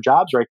people for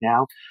jobs right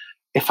now,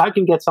 if I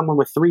can get someone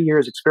with 3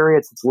 years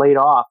experience that's laid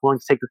off, willing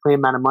to take the same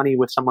amount of money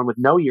with someone with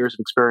no years of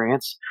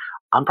experience,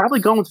 I'm probably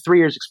going with 3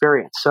 years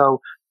experience.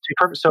 So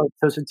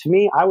to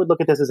me, I would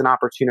look at this as an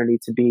opportunity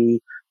to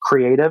be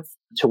creative,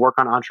 to work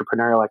on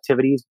entrepreneurial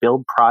activities,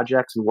 build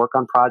projects and work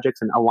on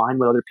projects and align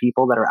with other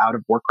people that are out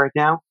of work right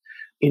now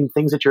in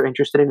things that you're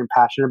interested in and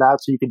passionate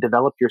about, so you can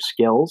develop your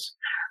skills.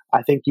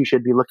 I think you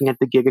should be looking at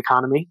the gig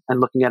economy and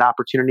looking at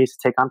opportunities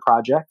to take on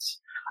projects.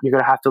 You're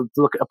going to have to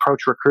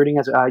approach recruiting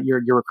as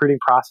your recruiting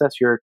process,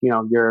 your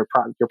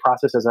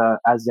process as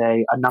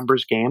a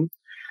numbers game.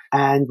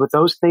 And with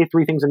those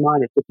three things in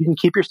mind, if you can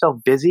keep yourself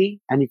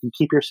busy and you can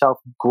keep yourself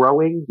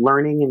growing,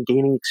 learning, and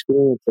gaining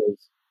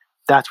experiences,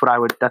 that's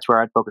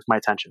where I'd focus my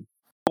attention.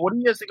 What do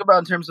you guys think about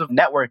in terms of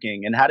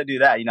networking and how to do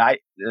that?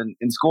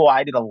 In school,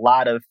 I did a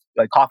lot of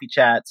like coffee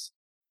chats,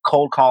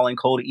 cold calling,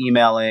 cold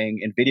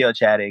emailing, and video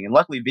chatting. And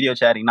luckily, video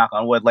chatting, knock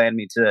on wood, landed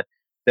me to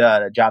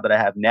the job that I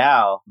have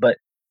now. But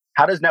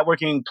how does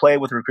networking play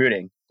with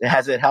recruiting?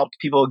 Has it helped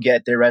people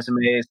get their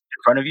resumes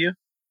in front of you?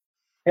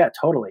 Yeah,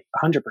 totally,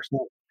 100%.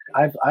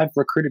 I've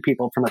recruited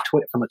people from a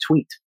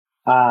tweet.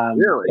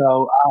 Really?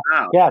 So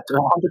wow. Yeah,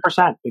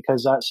 100%.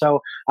 Because so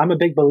I'm a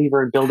big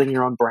believer in building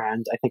your own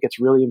brand. I think it's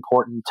really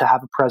important to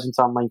have a presence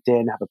on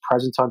LinkedIn, have a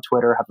presence on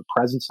Twitter, have a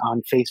presence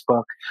on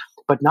Facebook,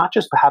 but not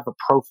just to have a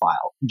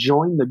profile.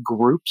 Join the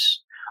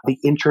groups, the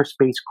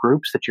interest-based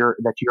groups that you're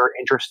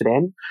interested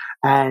in,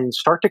 and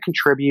start to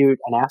contribute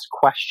and ask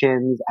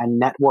questions and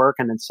network,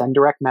 and then send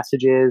direct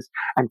messages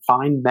and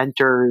find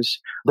mentors.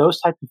 Those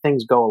types of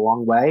things go a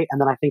long way. And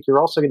then I think you're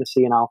also going to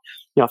see, and I'll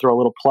throw a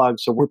little plug.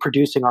 So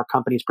our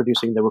company's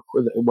producing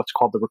what's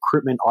called the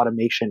Recruitment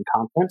Automation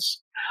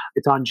Conference.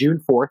 It's on June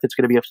 4th. It's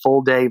going to be a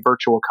full day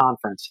virtual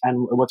conference.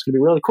 And what's going to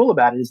be really cool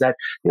about it is that,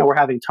 we're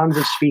having tons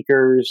of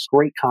speakers,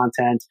 great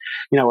content.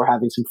 We're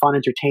having some fun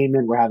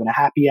entertainment. We're having a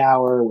happy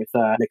hour with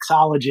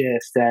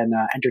mixologists and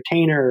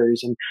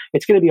entertainers, and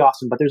it's going to be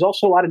awesome. But there's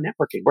also a lot of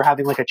networking. We're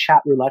having like a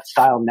chat roulette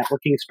style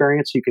networking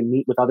experience. So you can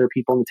meet with other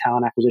people in the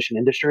talent acquisition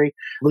industry.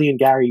 Lee and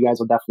Gary, you guys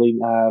will definitely,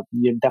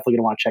 you're definitely going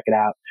to want to check it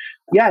out.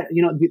 Yeah,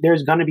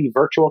 there's going to be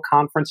virtual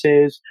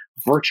conferences,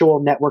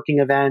 virtual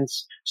networking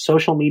events.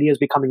 Social media is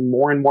becoming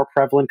more and more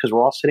prevalent because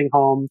we're all sitting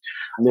home.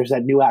 And there's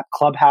that new app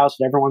Clubhouse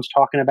that everyone's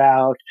talking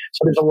about.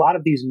 So there's a lot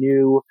of these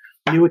new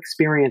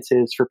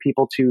experiences for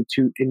people to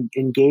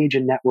engage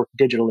and network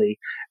digitally.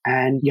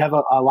 And you have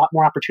a lot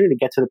more opportunity to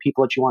get to the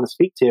people that you want to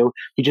speak to.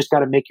 You just got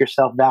to make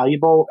yourself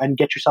valuable and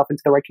get yourself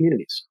into the right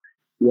communities.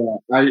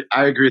 Yeah,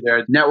 I agree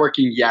there.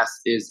 Networking, yes,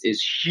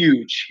 is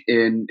huge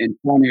in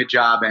finding a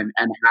job and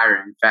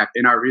hiring. In fact,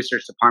 in our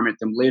research department,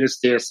 the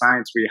latest data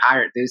scientist we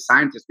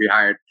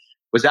hired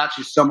was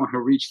actually someone who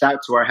reached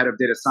out to our head of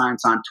data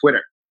science on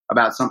Twitter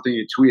about something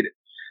he tweeted.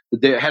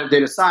 The head of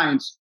data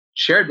science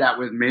shared that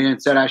with me and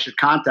said I should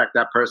contact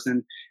that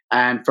person.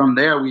 And from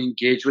there, we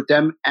engaged with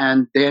them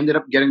and they ended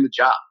up getting the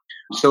job.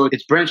 So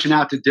it's branching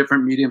out to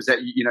different mediums that,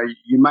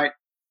 you might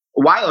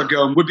a while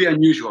ago would be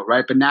unusual,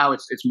 right? But now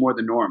it's more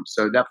the norm.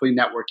 So definitely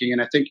networking.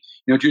 And I think,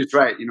 Drew's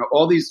right.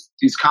 All these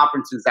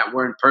conferences that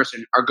were in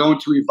person are going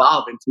to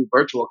evolve into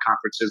virtual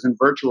conferences and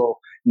virtual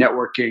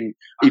networking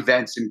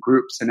events and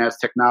groups. And as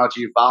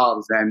technology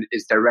evolves and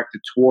is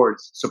directed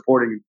towards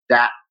supporting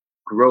that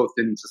growth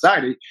in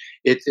society,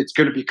 it's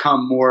going to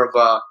become more of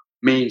a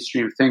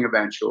mainstream thing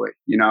eventually,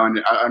 and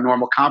a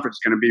normal conference is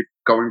going to be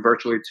going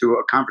virtually to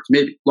a conference,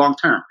 maybe long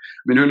term.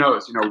 I mean, who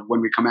knows,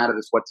 when we come out of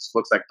this, what this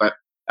looks like. But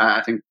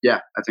I think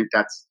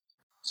that's.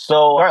 So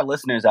for our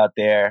listeners out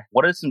there,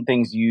 what are some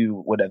things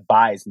you would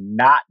advise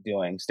not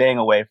doing, staying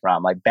away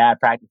from, like bad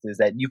practices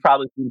that you've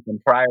probably seen from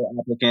prior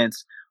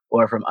applicants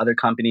or from other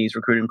companies'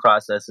 recruiting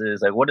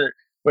processes? Like what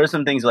are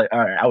some things like, all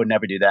right, I would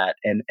never do that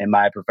in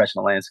my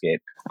professional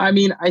landscape? I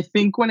mean, I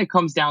think when it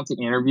comes down to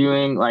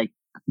interviewing, like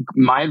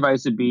my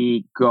advice would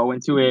be go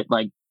into it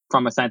like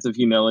from a sense of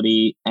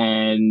humility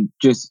and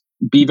just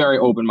be very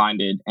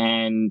open-minded.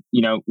 And,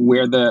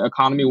 where the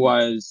economy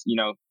was,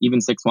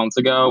 even 6 months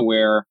ago,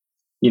 where,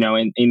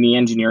 in the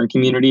engineering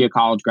community, a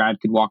college grad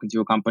could walk into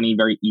a company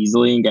very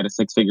easily and get a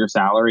 6-figure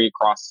salary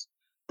across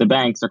the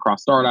banks,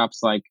 across startups,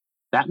 like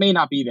that may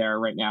not be there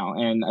right now.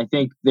 And I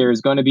think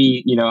there's going to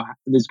be,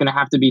 there's going to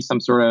have to be some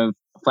sort of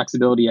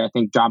flexibility I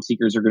think job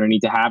seekers are going to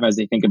need to have as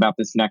they think about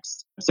this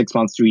next 6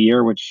 months to a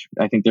year, which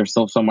I think there's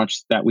still so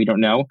much that we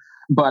don't know.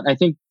 But I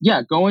think,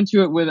 go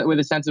into it with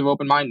a sense of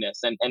open-mindedness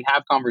and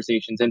have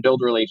conversations and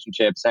build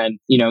relationships. And,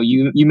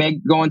 you may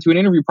go into an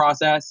interview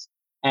process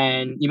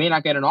and you may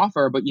not get an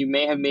offer, but you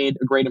may have made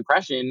a great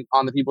impression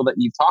on the people that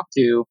you've talked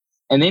to,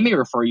 and they may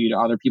refer you to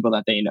other people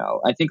that they know.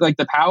 I think like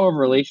the power of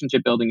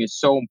relationship building is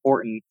so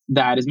important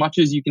that as much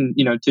as you can,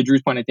 to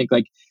Drew's point, I think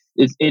like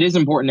it is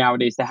important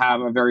nowadays to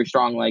have a very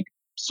strong like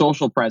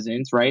social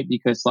presence, right?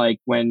 Because like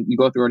when you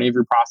go through an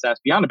interview process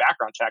beyond a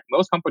background check,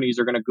 most companies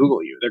are going to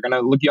Google you. They're going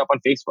to look you up on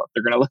Facebook.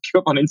 They're going to look you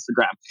up on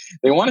Instagram.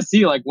 They want to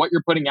see like what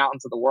you're putting out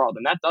into the world.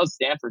 And that does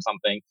stand for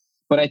something.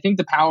 But I think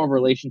the power of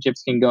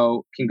relationships can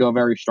go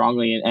very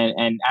strongly.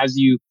 And as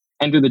you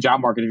enter the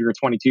job market, if you're a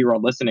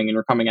 22-year-old listening and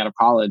you're coming out of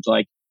college,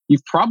 like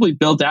you've probably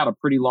built out a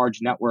pretty large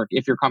network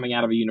if you're coming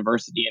out of a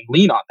university, and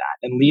lean on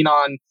that and lean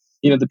on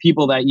the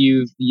people that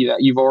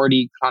you've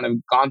already kind of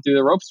gone through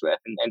the ropes with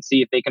and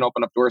see if they can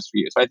open up doors for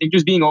you. So I think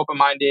just being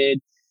open-minded,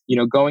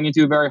 going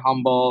into a very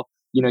humble,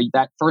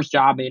 that first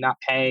job may not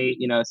pay,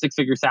 a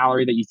 6-figure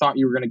salary that you thought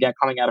you were going to get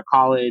coming out of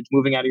college,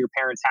 moving out of your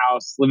parents'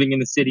 house, living in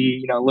the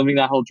city, living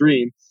that whole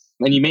dream.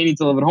 And you may need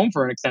to live at home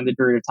for an extended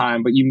period of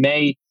time, but you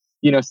may,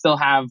 still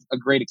have a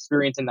great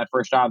experience in that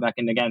first job that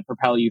can, again,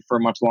 propel you for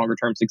much longer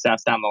term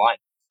success down the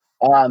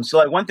line. So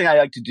like one thing I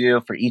like to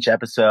do for each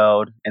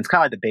episode, and it's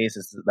kind of like the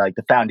basis, like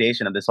the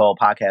foundation of this whole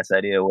podcast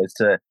idea, was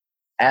to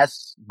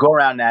go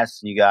around and ask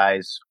you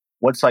guys,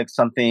 what's like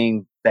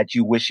something that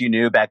you wish you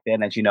knew back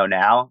then that you know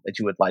now that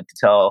you would like to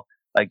tell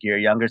like your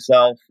younger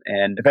self?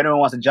 And if anyone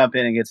wants to jump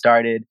in and get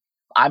started,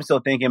 I'm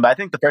still thinking, but I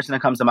think the first thing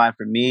that comes to mind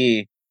for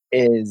me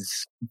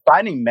is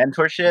finding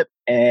mentorship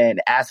and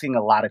asking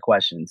a lot of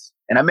questions.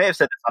 And I may have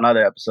said this on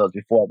other episodes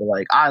before, but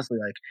like honestly,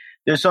 like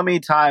there's so many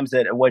times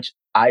that in which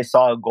I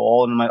saw a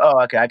goal and I'm like,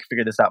 oh, okay, I can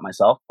figure this out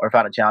myself, or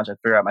found a challenge I can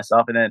figure out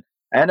myself. And then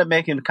I end up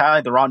making kind of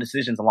like the wrong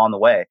decisions along the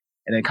way,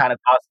 and it kind of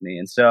cost me.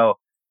 And so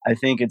I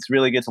think it's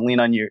really good to lean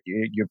on your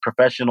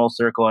professional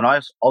circle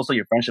and also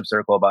your friendship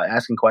circle about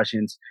asking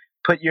questions.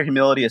 Put your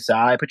humility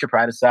aside, put your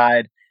pride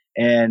aside.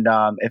 And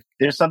if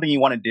there's something you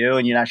want to do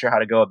and you're not sure how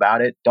to go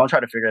about it, don't try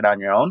to figure it out on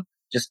your own.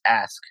 Just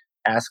ask.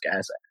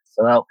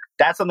 So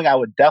that's something I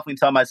would definitely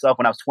tell myself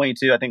when I was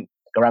 22. I think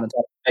around the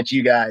time I met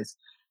you guys,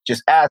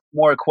 just ask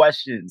more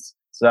questions.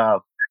 So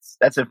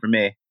that's it for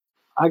me.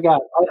 I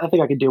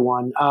think I could do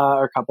one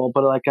or a couple,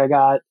 but like I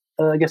got,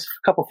 I guess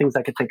a couple things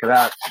I could think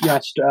about.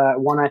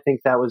 One I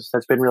think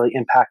that's been really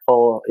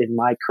impactful in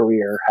my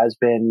career has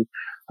been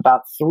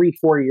About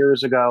 3-4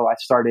 years ago, I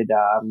started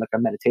like a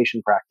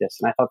meditation practice,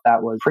 and I thought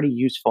that was pretty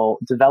useful.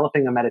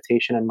 Developing a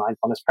meditation and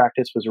mindfulness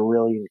practice was a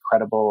really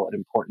incredible and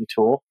important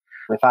tool.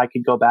 If I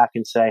could go back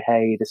and say,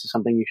 hey, this is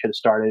something you should have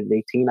started at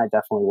 18, I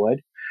definitely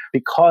would,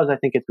 because I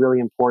think it's really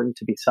important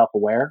to be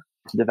self-aware,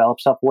 to develop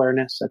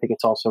self-awareness. I think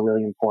it's also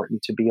really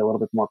important to be a little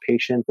bit more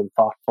patient and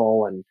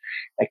thoughtful and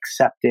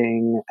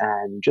accepting,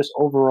 and just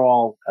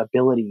overall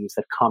abilities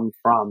that come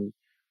from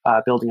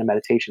building a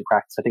meditation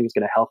practice. I think it's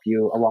going to help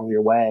you along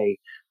your way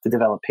to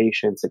develop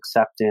patience,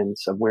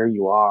 acceptance of where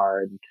you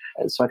are.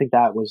 And so I think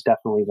that was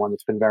definitely one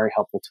that's been very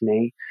helpful to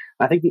me.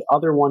 And I think the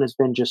other one has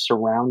been just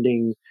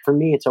surrounding, for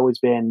me, it's always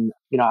been,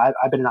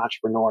 I've been an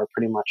entrepreneur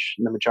pretty much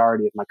the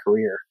majority of my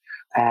career.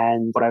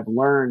 And what I've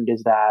learned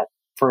is that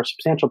for a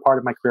substantial part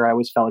of my career, I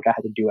always felt like I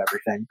had to do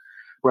everything.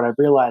 What I've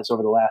realized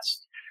over the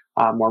last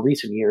more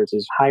recent years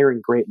is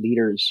hiring great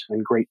leaders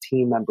and great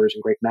team members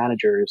and great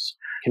managers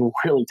can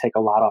really take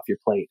a lot off your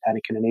plate, and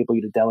it can enable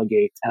you to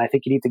delegate. And I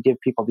think you need to give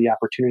people the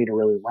opportunity to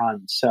really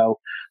run. So,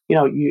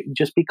 you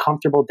just be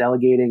comfortable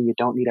delegating. You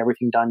don't need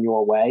everything done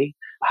your way.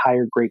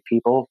 Hire great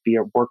people,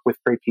 work with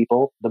great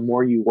people. The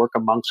more you work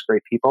amongst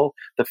great people,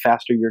 the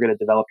faster you're going to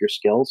develop your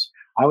skills.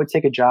 I would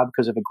take a job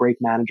because of a great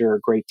manager or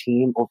a great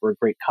team over a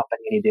great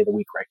company any day of the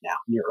week right now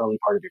in your early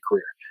part of your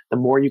career. The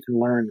more you can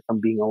learn from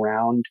being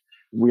around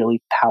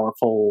really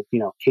powerful,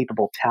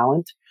 capable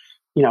talent,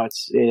 you're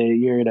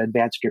going to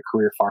advance your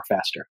career far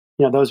faster.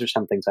 Those are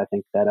some things I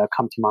think that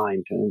come to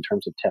mind in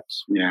terms of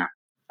tips. Yeah,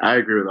 I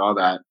agree with all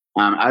that.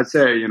 I'd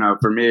say,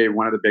 for me,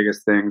 one of the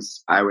biggest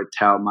things I would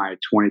tell my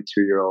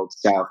 22-year-old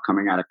self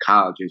coming out of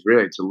college is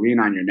really to lean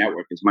on your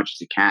network as much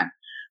as you can.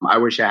 I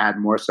wish I had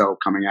more so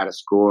coming out of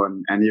school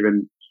and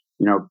even,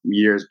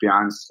 years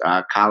beyond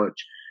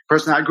college.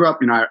 Personally, I grew up,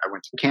 I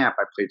went to camp,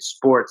 I played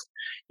sports,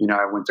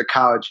 I went to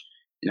college.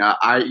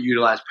 I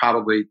utilized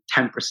probably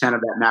 10% of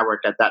that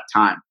network at that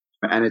time.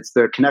 And it's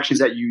the connections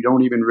that you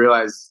don't even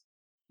realize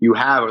you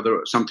have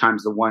are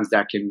sometimes the ones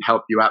that can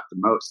help you out the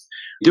most.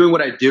 Doing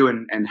what I do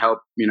and help,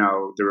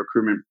 the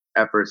recruitment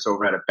efforts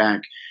over at a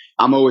bank,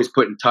 I'm always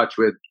put in touch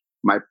with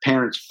my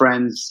parents'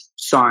 friends,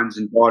 sons,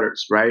 and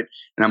daughters, right?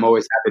 And I'm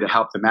always happy to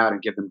help them out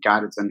and give them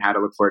guidance on how to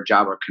look for a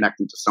job or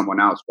connecting to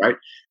someone else, right?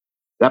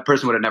 That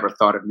person would have never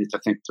thought of me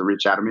to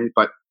reach out to me,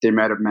 but they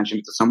might have mentioned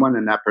it to someone,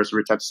 and that person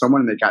reached out to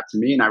someone, and they got to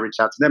me, and I reached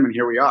out to them, and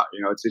here we are.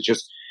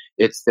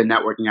 It's the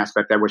networking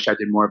aspect I wish I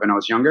did more of when I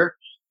was younger,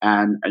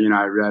 and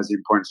I realize the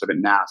importance of it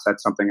now. So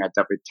that's something I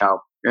definitely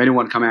tell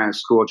anyone coming out of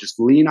school: just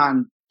lean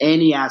on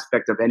any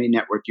aspect of any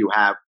network you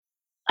have,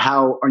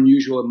 how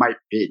unusual it might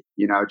be.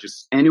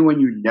 Just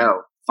anyone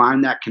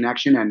find that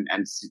connection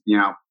and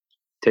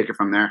take it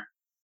from there.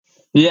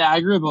 Yeah, I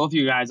agree with both of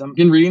you guys. I've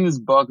been reading this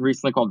book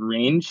recently called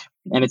Range,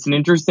 and it's an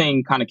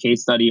interesting kind of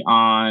case study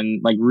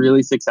on like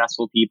really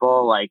successful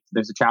people. Like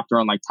there's a chapter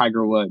on like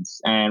Tiger Woods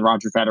and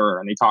Roger Federer,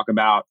 and they talk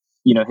about,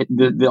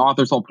 the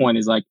author's whole point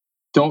is like,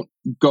 don't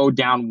go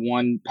down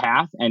one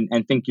path and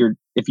think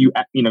if you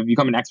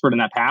become an expert in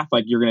that path,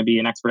 like you're going to be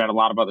an expert at a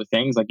lot of other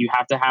things. Like you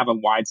have to have a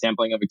wide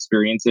sampling of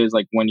experiences,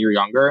 like when you're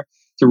younger,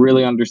 to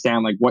really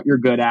understand like what you're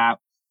good at,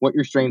 what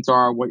your strengths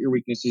are, what your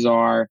weaknesses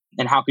are,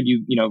 and how could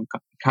you,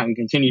 kind of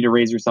continue to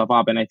raise yourself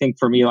up. And I think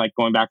for me, like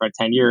going back like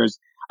 10 years,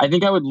 I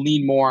think I would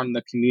lean more on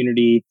the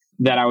community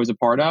that I was a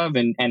part of.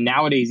 And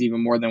nowadays,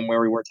 even more than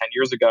where we were 10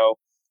 years ago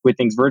with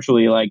things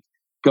virtually, like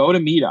go to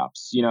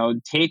meetups,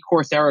 take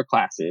Coursera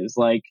classes,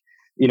 like,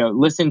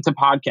 listen to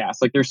podcasts.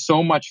 Like there's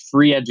so much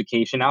free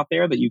education out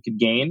there that you could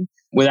gain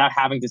without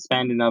having to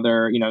spend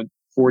another,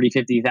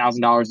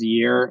 $40,000-$50,000 a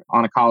year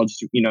on a college,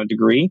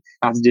 degree,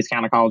 not to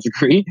discount a college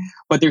degree,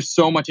 but there's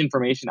so much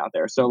information out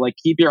there. So like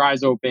keep your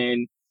eyes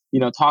open,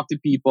 talk to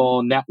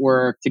people,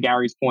 network. To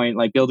Gary's point,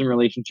 like building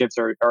relationships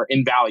are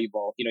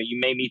invaluable. You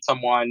may meet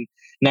someone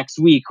next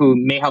week who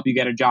may help you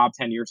get a job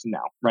 10 years from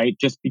now, right?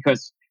 Just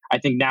because I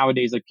think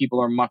nowadays, like people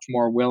are much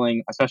more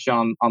willing, especially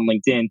on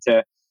LinkedIn,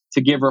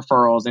 to give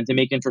referrals and to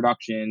make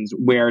introductions,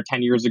 where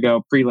 10 years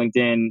ago,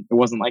 pre-LinkedIn, it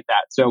wasn't like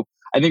that. So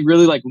I think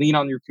really like lean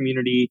on your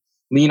community,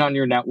 lean on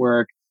your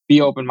network,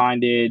 be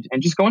open-minded,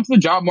 and just go into the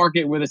job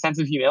market with a sense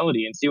of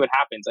humility and see what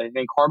happens. I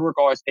think hard work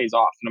always pays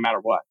off no matter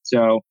what.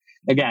 So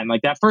again,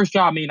 like that first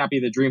job may not be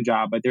the dream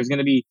job, but there's going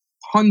to be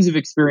tons of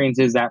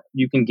experiences that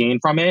you can gain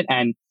from it,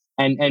 and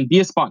be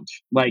a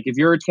sponge. Like if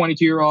you're a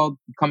 22-year-old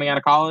coming out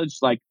of college,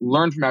 like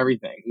learn from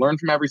everything, learn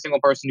from every single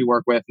person you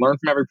work with, learn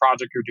from every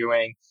project you're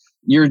doing.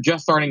 You're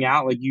just starting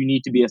out, like you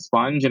need to be a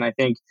sponge. And I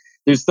think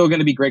there's still going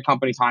to be great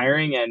companies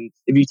hiring. And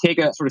if you take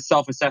a sort of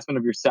self-assessment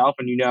of yourself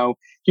and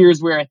here's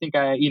where I think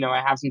I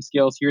have some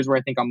skills, here's where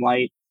I think I'm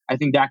light, I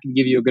think that can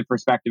give you a good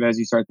perspective as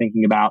you start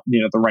thinking about,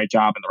 the right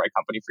job and the right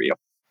company for you.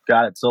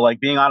 Got it. So like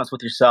being honest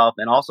with yourself,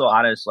 and also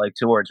honest like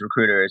towards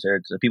recruiters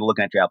or to people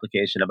looking at your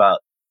application about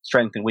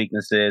strengths and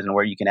weaknesses and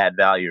where you can add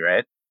value,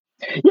 right?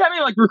 Yeah, I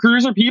mean, like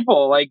recruiters are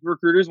people. Like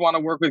recruiters want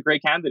to work with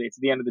great candidates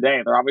at the end of the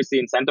day. They're obviously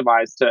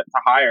incentivized to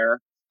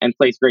hire and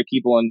place great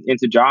people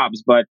into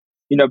jobs, but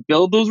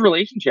build those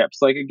relationships.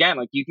 Like again,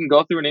 like you can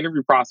go through an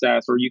interview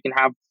process, or you can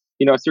have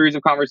a series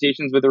of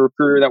conversations with a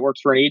recruiter that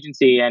works for an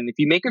agency. And if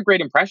you make a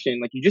great impression,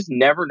 like, you just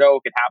never know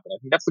what could happen. I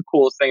think that's the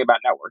coolest thing about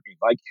networking.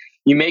 Like,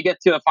 you may get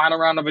to the final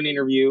round of an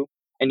interview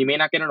and you may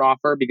not get an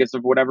offer because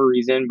of whatever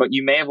reason, but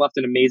you may have left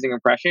an amazing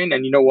impression.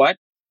 And you know what?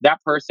 That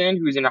person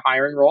who's in a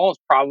hiring role is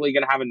probably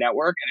going to have a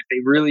network. And if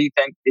they really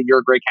think that you're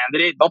a great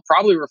candidate, they'll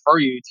probably refer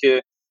you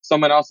to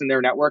someone else in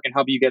their network and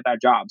help you get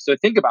that job. So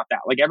think about that.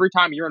 Like, every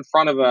time you're in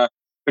front of a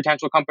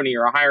potential company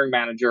or a hiring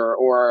manager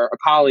or a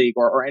colleague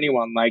or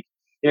anyone, like,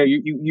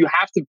 you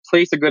have to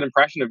place a good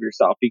impression of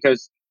yourself,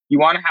 because you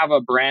want to have a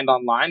brand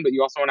online, but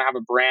you also want to have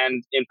a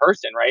brand in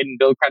person, right? And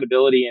build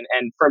credibility.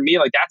 And for me,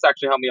 like, that's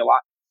actually helped me a lot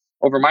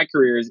over my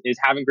career is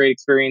having great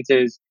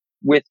experiences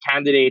with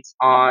candidates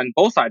on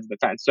both sides of the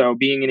fence. So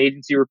being an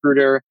agency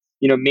recruiter,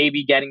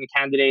 maybe getting a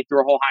candidate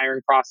through a whole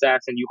hiring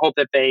process, and you hope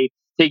that they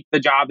take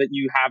the job that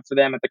you have for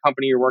them at the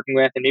company you're working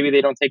with, and maybe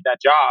they don't take that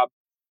job,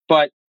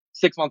 but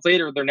 6 months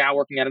later, they're now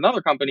working at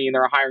another company and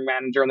they're a hiring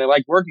manager and they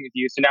like working with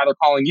you. So now they're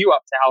calling you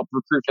up to help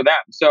recruit for them.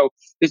 So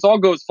this all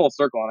goes full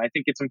circle. And I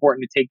think it's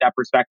important to take that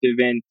perspective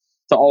in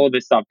to all of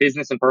this stuff,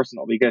 business and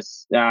personal,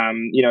 because,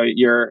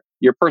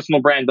 your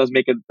personal brand does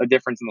make a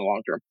difference in the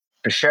long term.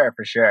 For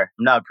sure.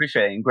 No, I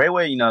appreciate it. And great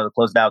way, to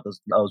close out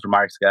those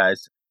remarks,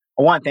 guys.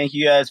 I want to thank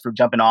you guys for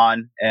jumping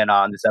on and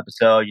on this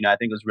episode. I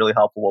think it was really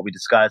helpful what we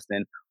discussed,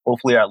 and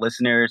hopefully our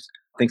listeners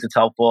thinks it's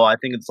helpful. I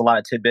think it's a lot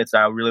of tidbits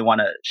I really want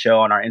to show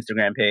on our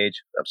Instagram page.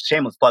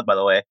 Shameless plug, by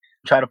the way.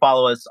 Try to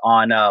follow us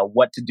on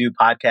What to Do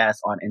podcast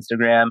on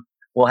Instagram.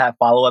 We'll have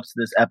follow-ups to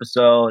this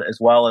episode, as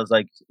well as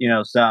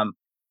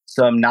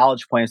some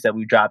knowledge points that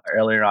we dropped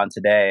earlier on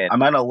today. I'm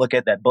going to look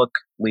at that book,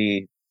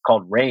 Lee,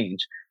 called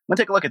Range. I'm going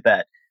to take a look at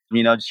that.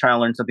 Just trying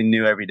to learn something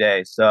new every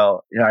day.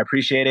 So, I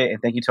appreciate it.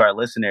 And thank you to our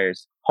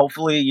listeners.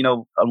 Hopefully,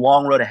 a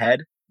long road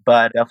ahead,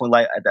 but definitely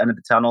light at the end of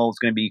the tunnel. It's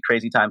going to be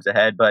crazy times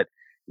ahead. But,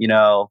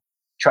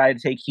 try to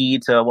take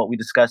heed to what we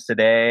discussed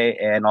today,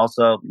 and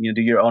also,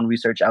 do your own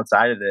research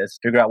outside of this.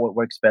 Figure out what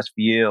works best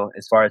for you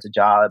as far as a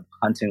job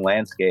hunting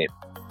landscape.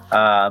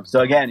 So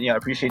again, I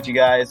appreciate you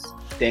guys.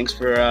 Thanks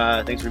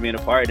for being a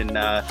part, and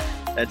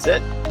that's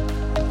it.